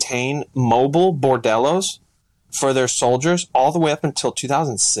maintained mobile bordellos for their soldiers all the way up until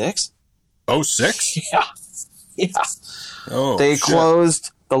 2006? Oh, 6? Yeah. Yeah. Oh, they shit.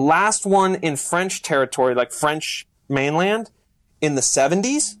 closed the last one in French territory, like French mainland, in the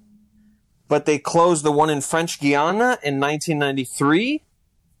 70s. But they closed the one in French Guiana in 1993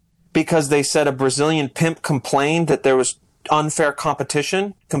 because they said a Brazilian pimp complained that there was unfair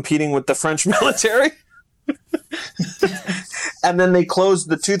competition competing with the French military. And then they closed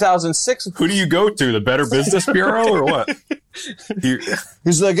the 2006. Who do you go to? The Better Business Bureau or what?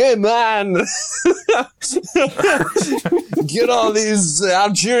 He's like, hey, man, get all these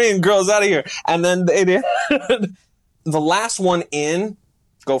Algerian girls out of here. And then they did. The last one in,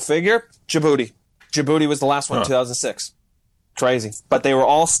 go figure, Djibouti. Djibouti was the last one, 2006. Crazy. But they were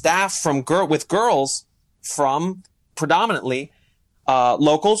all staffed with girls from predominantly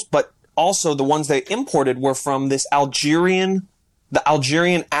locals, but also the ones they imported were from the Algerian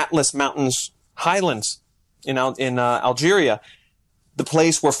Atlas Mountains highlands in Algeria, the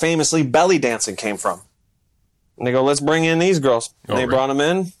place where famously belly dancing came from. And they go, let's bring in these girls. And they brought them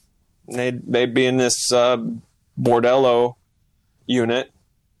in. And they'd be in this bordello unit,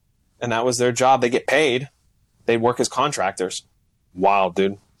 and that was their job. They get paid. They'd work as contractors. Wild,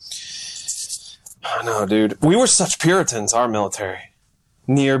 dude. I know, dude. We were such Puritans, our military.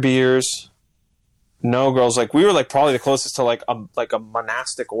 Near beers, no girls. Like we were like probably the closest to like a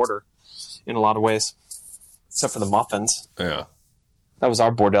monastic order in a lot of ways, except for the muffins. Yeah, that was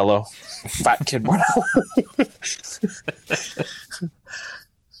our bordello, fat kid bordello.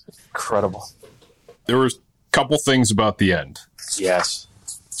 Incredible. There was a couple things about the end. Yes.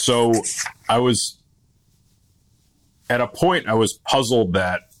 So I was at a point I was puzzled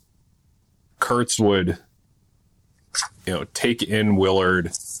that Kurtz would, take in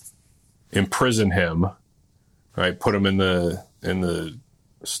Willard, imprison him, right? Put him in the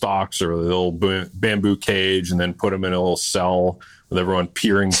stocks or the little bamboo cage, and then put him in a little cell with everyone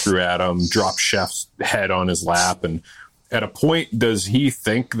peering through at him. Drop Chef's head on his lap, and at a point, does he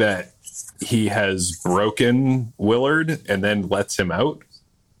think that he has broken Willard and then lets him out,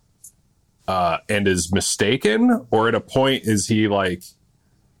 and is mistaken, or at a point is he like,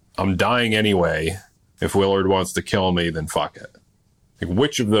 I'm dying anyway. If Willard wants to kill me, then fuck it. Like,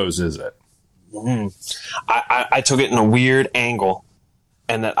 which of those is it? I took it in a weird angle,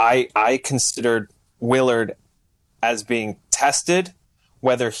 and that I considered Willard as being tested,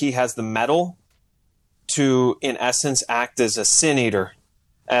 whether he has the mettle to, in essence, act as a sin eater,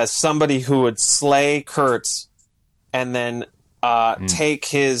 as somebody who would slay Kurtz and then take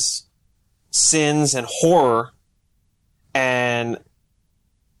his sins and horror and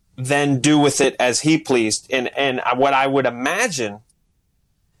then do with it as he pleased. And what I would imagine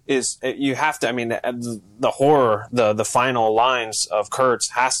is you have to, the horror, the final lines of Kurtz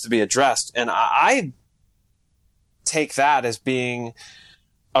has to be addressed. And I take that as being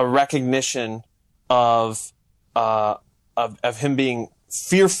a recognition of him being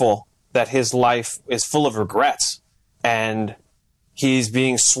fearful that his life is full of regrets and he's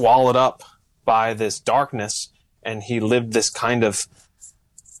being swallowed up by this darkness, and he lived this kind of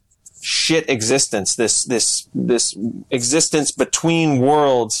shit existence, this existence between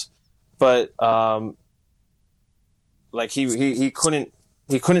worlds, but like he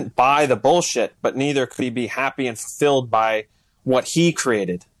couldn't buy the bullshit, but neither could he be happy and fulfilled by what he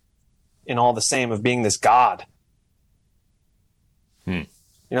created, in all the same of being this god. You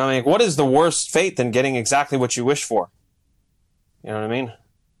know what I mean? What is the worst fate than getting exactly what you wish for? You know what I mean?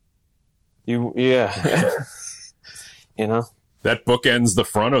 You know? That book ends the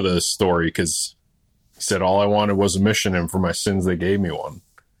front of the story because he said, all I wanted was a mission, and for my sins, they gave me one.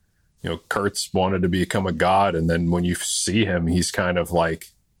 Kurtz wanted to become a god, and then when you see him, he's kind of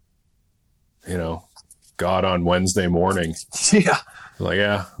like, God on Wednesday morning. Yeah. Like,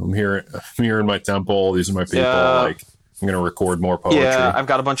 yeah, I'm here in my temple. These are my people. Yeah. Like, I'm going to record more poetry. Yeah, I've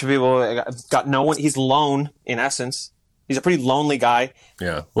got a bunch of people. I've got no one. He's lone, in essence. He's a pretty lonely guy.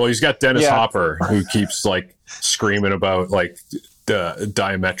 Yeah. Well, he's got Dennis Hopper, who keeps like screaming about like the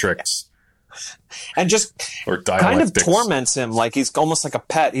diametrics, and just kind of torments him. Like he's almost like a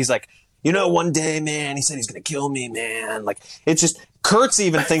pet. He's like, one day, man, he said he's going to kill me, man. Like it's just Kurtz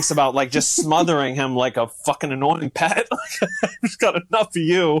even thinks about like just smothering him like a fucking annoying pet. Like, I've just got enough of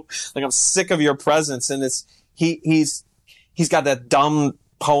you. Like I'm sick of your presence. And he's got that dumb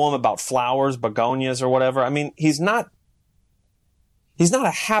poem about flowers, begonias or whatever. I mean, he's not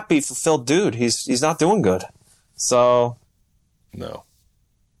a happy, fulfilled dude. He's not doing good. So No.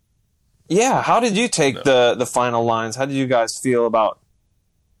 Yeah, how did you take the final lines? How did you guys feel about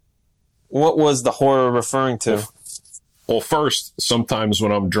what was the horror referring to? Well, first, sometimes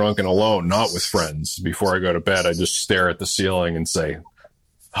when I'm drunk and alone, not with friends, before I go to bed, I just stare at the ceiling and say,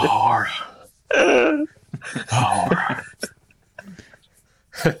 horror. Horror.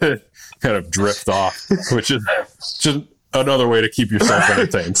 Kind of drift off, which is just another way to keep yourself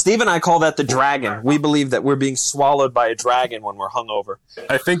entertained. Steve and I call that the dragon. We believe that we're being swallowed by a dragon when we're hungover.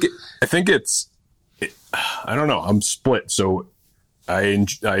 I think it's I don't know. I'm split. So I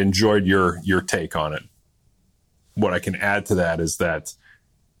enjoyed your take on it. What I can add to that is that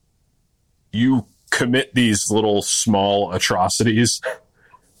you commit these little small atrocities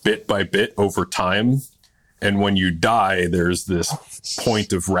bit by bit over time. And when you die, there's this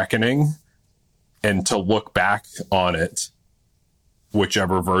point of reckoning. And to look back on it,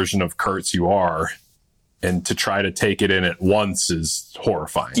 whichever version of Kurtz you are, and to try to take it in at once is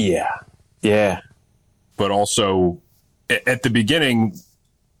horrifying. Yeah. Yeah. But also, at the beginning,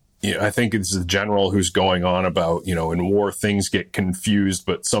 I think it's the general who's going on about, in war, things get confused,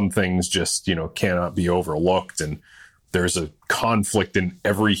 but some things just, cannot be overlooked. And there's a conflict in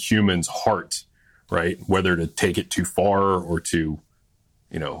every human's heart, right? Whether to take it too far or to,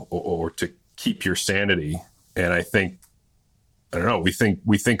 or to keep your sanity. And I think, I don't know,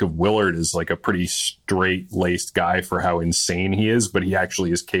 we think of Willard as like a pretty straight-laced guy for how insane he is, but he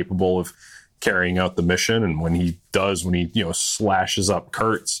actually is capable of carrying out the mission. And when he slashes up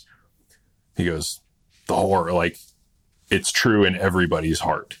Kurtz, he goes, the horror, like, it's true in everybody's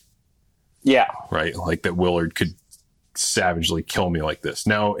heart. Yeah. Right? Like that Willard could savagely kill me like this.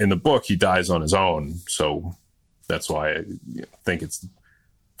 Now, in the book, he dies on his own. So that's why I think it's the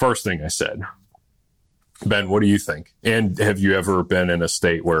first thing I said. Ben, what do you think? And have you ever been in a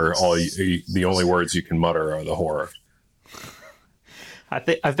state where the only words you can mutter are the horror? I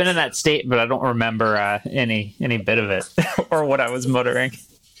think I've been in that state, but I don't remember any bit of it or what I was muttering.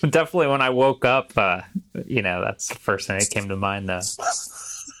 Definitely when I woke up, that's the first thing that came to mind, though.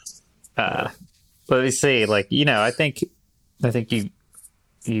 Let me see. I think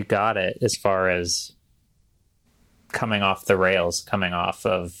you got it as far as coming off the rails, coming off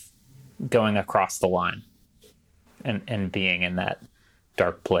of going across the line and being in that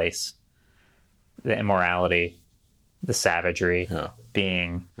dark place, the immorality, the savagery,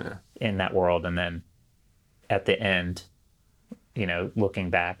 being in that world. And then at the end, looking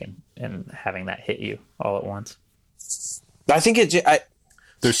back and having that hit you all at once. I think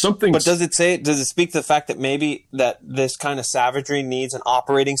there's something, but does it speak to the fact that maybe that this kind of savagery needs an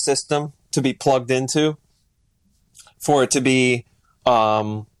operating system to be plugged into for it to be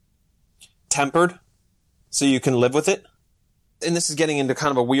tempered so you can live with it? And this is getting into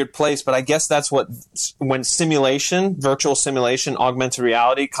kind of a weird place, but I guess that's when simulation, virtual simulation, augmented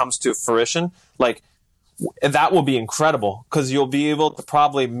reality comes to fruition, like that will be incredible because you'll be able to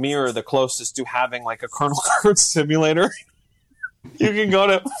probably mirror the closest to having like a Colonel Kurtz simulator. You can go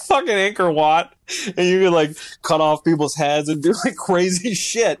to fucking Angkor Wat and you can like cut off people's heads and do like crazy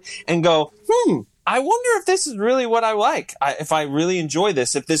shit and go, I wonder if this is really what I like. If I really enjoy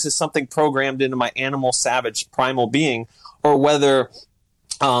this, if this is something programmed into my animal, savage, primal being, or whether,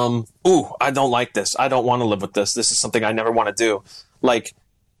 I don't like this. I don't want to live with this. This is something I never want to do. Like,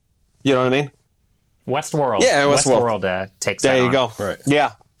 you know what I mean? Westworld. Yeah, Westworld takes there that you on. go. Right.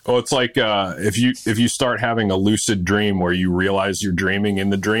 Yeah. Oh, it's like if you start having a lucid dream where you realize you're dreaming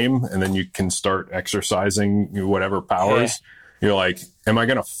in the dream, and then you can start exercising whatever powers. Yeah. You're like, am I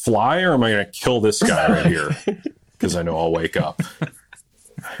going to fly or am I going to kill this guy right here? Because I know I'll wake up.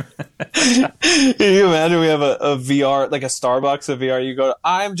 Can you imagine we have a VR, like a Starbucks, a VR? You go,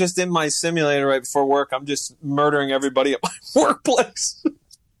 I'm just in my simulator right before work. I'm just murdering everybody at my workplace.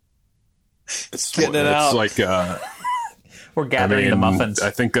 It's getting it out. Like we're gathering the muffins. I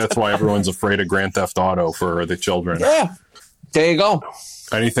think that's why everyone's afraid of Grand Theft Auto for the children. Yeah. There you go.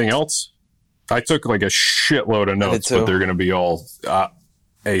 Anything else? I took like a shitload of notes, but they're going to be all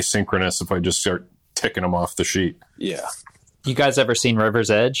asynchronous if I just start ticking them off the sheet. Yeah. You guys ever seen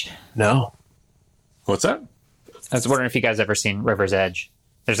River's Edge? No. What's that? I was wondering if you guys ever seen River's Edge.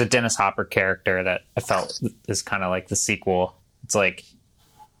 There's a Dennis Hopper character that I felt is kind of like the sequel. It's like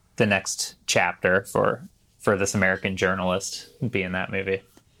the next chapter for this American journalist be in that movie.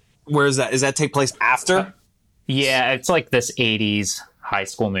 Where is that? Does that take place after? Yeah, it's like this 80s high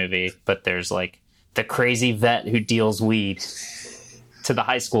school movie, but there's like the crazy vet who deals weed to the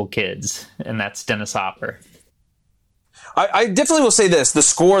high school kids, and that's Dennis Hopper. I definitely will say this. The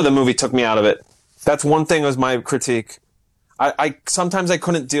score of the movie took me out of it. That's one thing was my critique. I sometimes I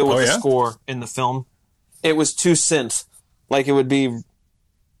couldn't deal with the score in the film. It was too synth. Like it would be,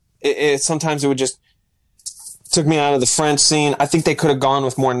 sometimes it would just took me out of the French scene. I think they could have gone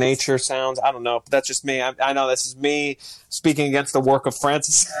with more nature sounds. I don't know, but that's just me. I know this is me speaking against the work of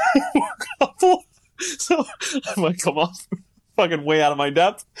Francis. So I might come off fucking way out of my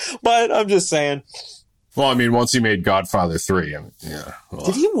depth, but I'm just saying. Well, I mean, once he made Godfather 3, yeah. Well,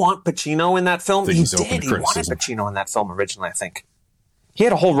 did he want Pacino in that film? He did. He wanted Pacino in that film originally, I think. He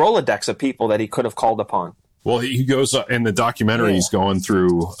had a whole Rolodex of people that he could have called upon. Well, he goes in the documentary. He's going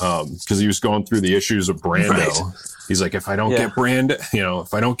through because he was going through the issues of Brando. Right. He's like, if I don't get Brando,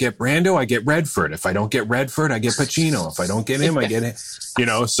 if I don't get Brando, I get Redford. If I don't get Redford, I get Pacino. If I don't get him, I get it.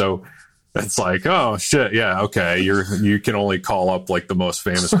 So it's like, oh shit, yeah, okay. You can only call up like the most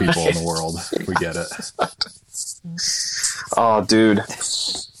famous people in the world. We get it. Oh, dude,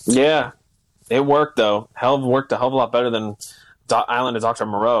 yeah, it worked though. Worked a hell of a lot better than Island of Dr.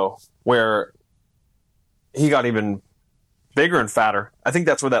 Moreau, where he got even bigger and fatter. I think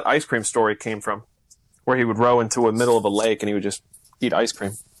that's where that ice cream story came from, where he would row into the middle of a lake and he would just eat ice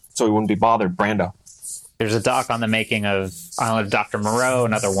cream so he wouldn't be bothered. Brando. There's a doc on the making of Island of Dr. Moreau,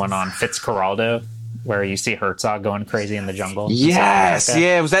 another one on Fitzcarraldo, where you see Herzog going crazy in the jungle. Yes,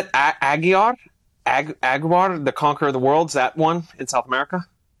 yeah. Was that Aguiar, the Conqueror of the Worlds, that one in South America?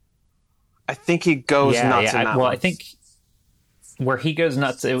 I think he goes nuts in that one. I think where he goes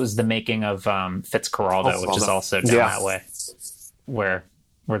nuts, it was the making of Fitzcarraldo, which is also down that way, where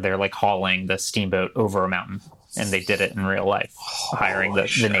they're like hauling the steamboat over a mountain, and they did it in real life, hiring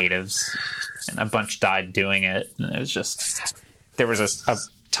the natives, and a bunch died doing it. And it was just, there was a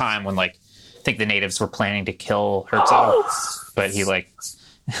time when like I think the natives were planning to kill Herzog, but he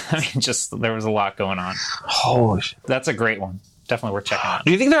there was a lot going on. Holy shit. That's a great one. Definitely worth checking out.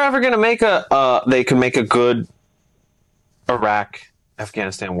 Do you think they're ever going to make they can make a good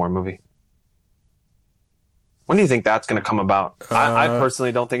Iraq-Afghanistan war movie? When do you think that's going to come about? I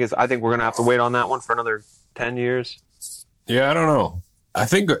personally don't think I think we're going to have to wait on that one for another 10 years. Yeah, I don't know. I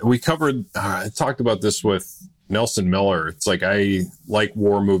think we covered, I talked about this with Nelson Miller. It's like, I like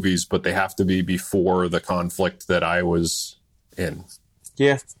war movies, but they have to be before the conflict that I was in.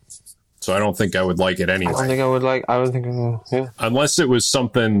 Yeah. So I don't think I would like it anyway. Unless it was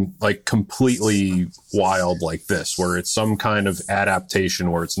something like completely wild like this, where it's some kind of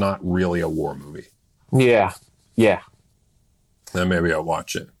adaptation where it's not really a war movie. Yeah. Yeah. Then maybe I'll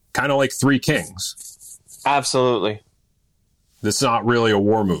watch it. Kind of like Three Kings. Absolutely. It's not really a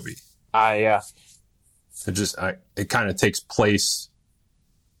war movie. Yeah. It kind of takes place,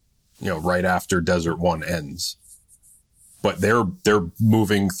 right after Desert One ends. But they're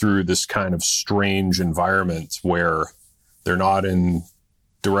moving through this kind of strange environment where they're not in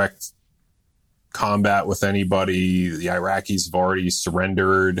direct combat with anybody. The Iraqis have already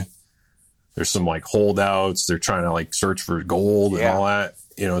surrendered. There's some like holdouts. They're trying to like search for gold and all that.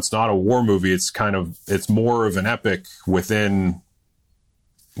 It's not a war movie. It's more of an epic within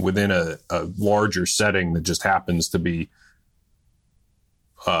a larger setting that just happens to be,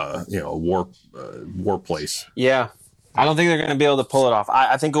 a war place. Yeah. I don't think they're going to be able to pull it off.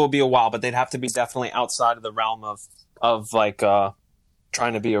 I think it will be a while, but they'd have to be definitely outside of the realm of like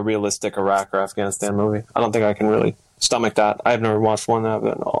trying to be a realistic Iraq or Afghanistan movie. I don't think I can really stomach that. I've never watched one that,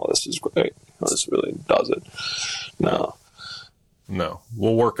 but this is great. This really does it. No,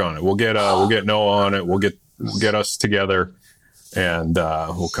 we'll work on it. We'll get Noah on it. We'll get us together, and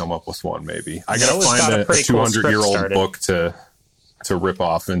we'll come up with one maybe. I gotta find a 200-year-old book to rip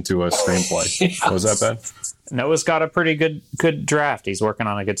off into a screenplay. Yes. Was that bad? Noah's got a pretty good draft. He's working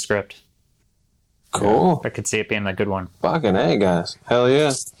on a good script. Cool. I could see it being a good one. Fucking A, guys. Hell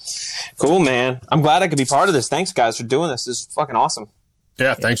yeah. Cool, man. I'm glad I could be part of this. Thanks, guys, for doing this. This is fucking awesome.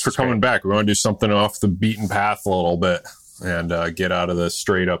 Yeah, thanks for coming back. We want to do something off the beaten path a little bit and get out of the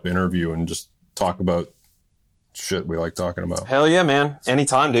straight-up interview and just talk about shit we like talking about. Hell yeah, man.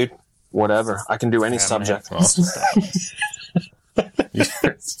 Anytime, dude. Whatever. I can do any subject.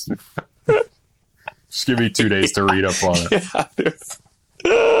 Just give me 2 days to read up on it. Yeah, dude.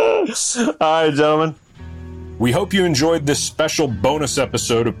 All right, gentlemen. We hope you enjoyed this special bonus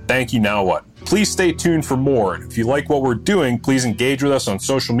episode of Thank You Now What. Please stay tuned for more. And if you like what we're doing, please engage with us on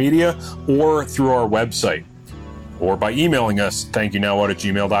social media or through our website, or by emailing us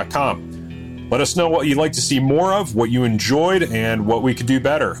thankyouNowWhat@gmail.com. Let us know what you'd like to see more of, what you enjoyed, and what we could do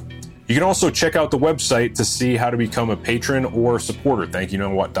better. You can also check out the website to see how to become a patron or supporter,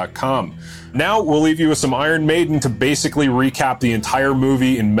 thankyouKnowWhat.com. Now, we'll leave you with some Iron Maiden to basically recap the entire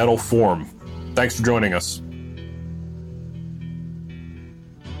movie in metal form. Thanks for joining us.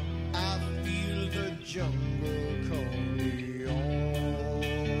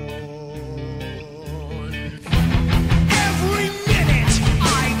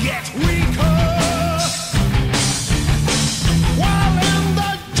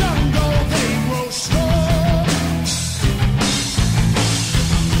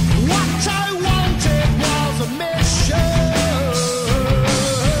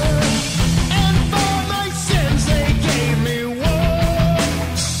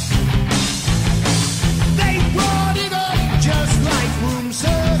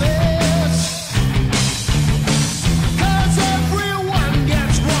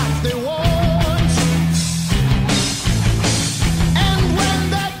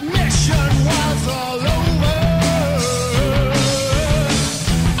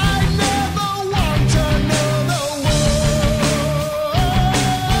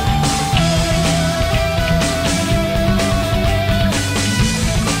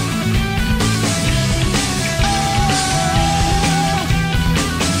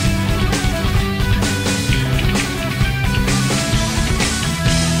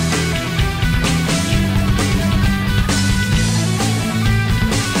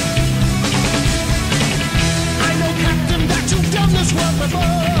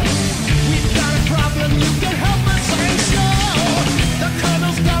 We've got a problem, you got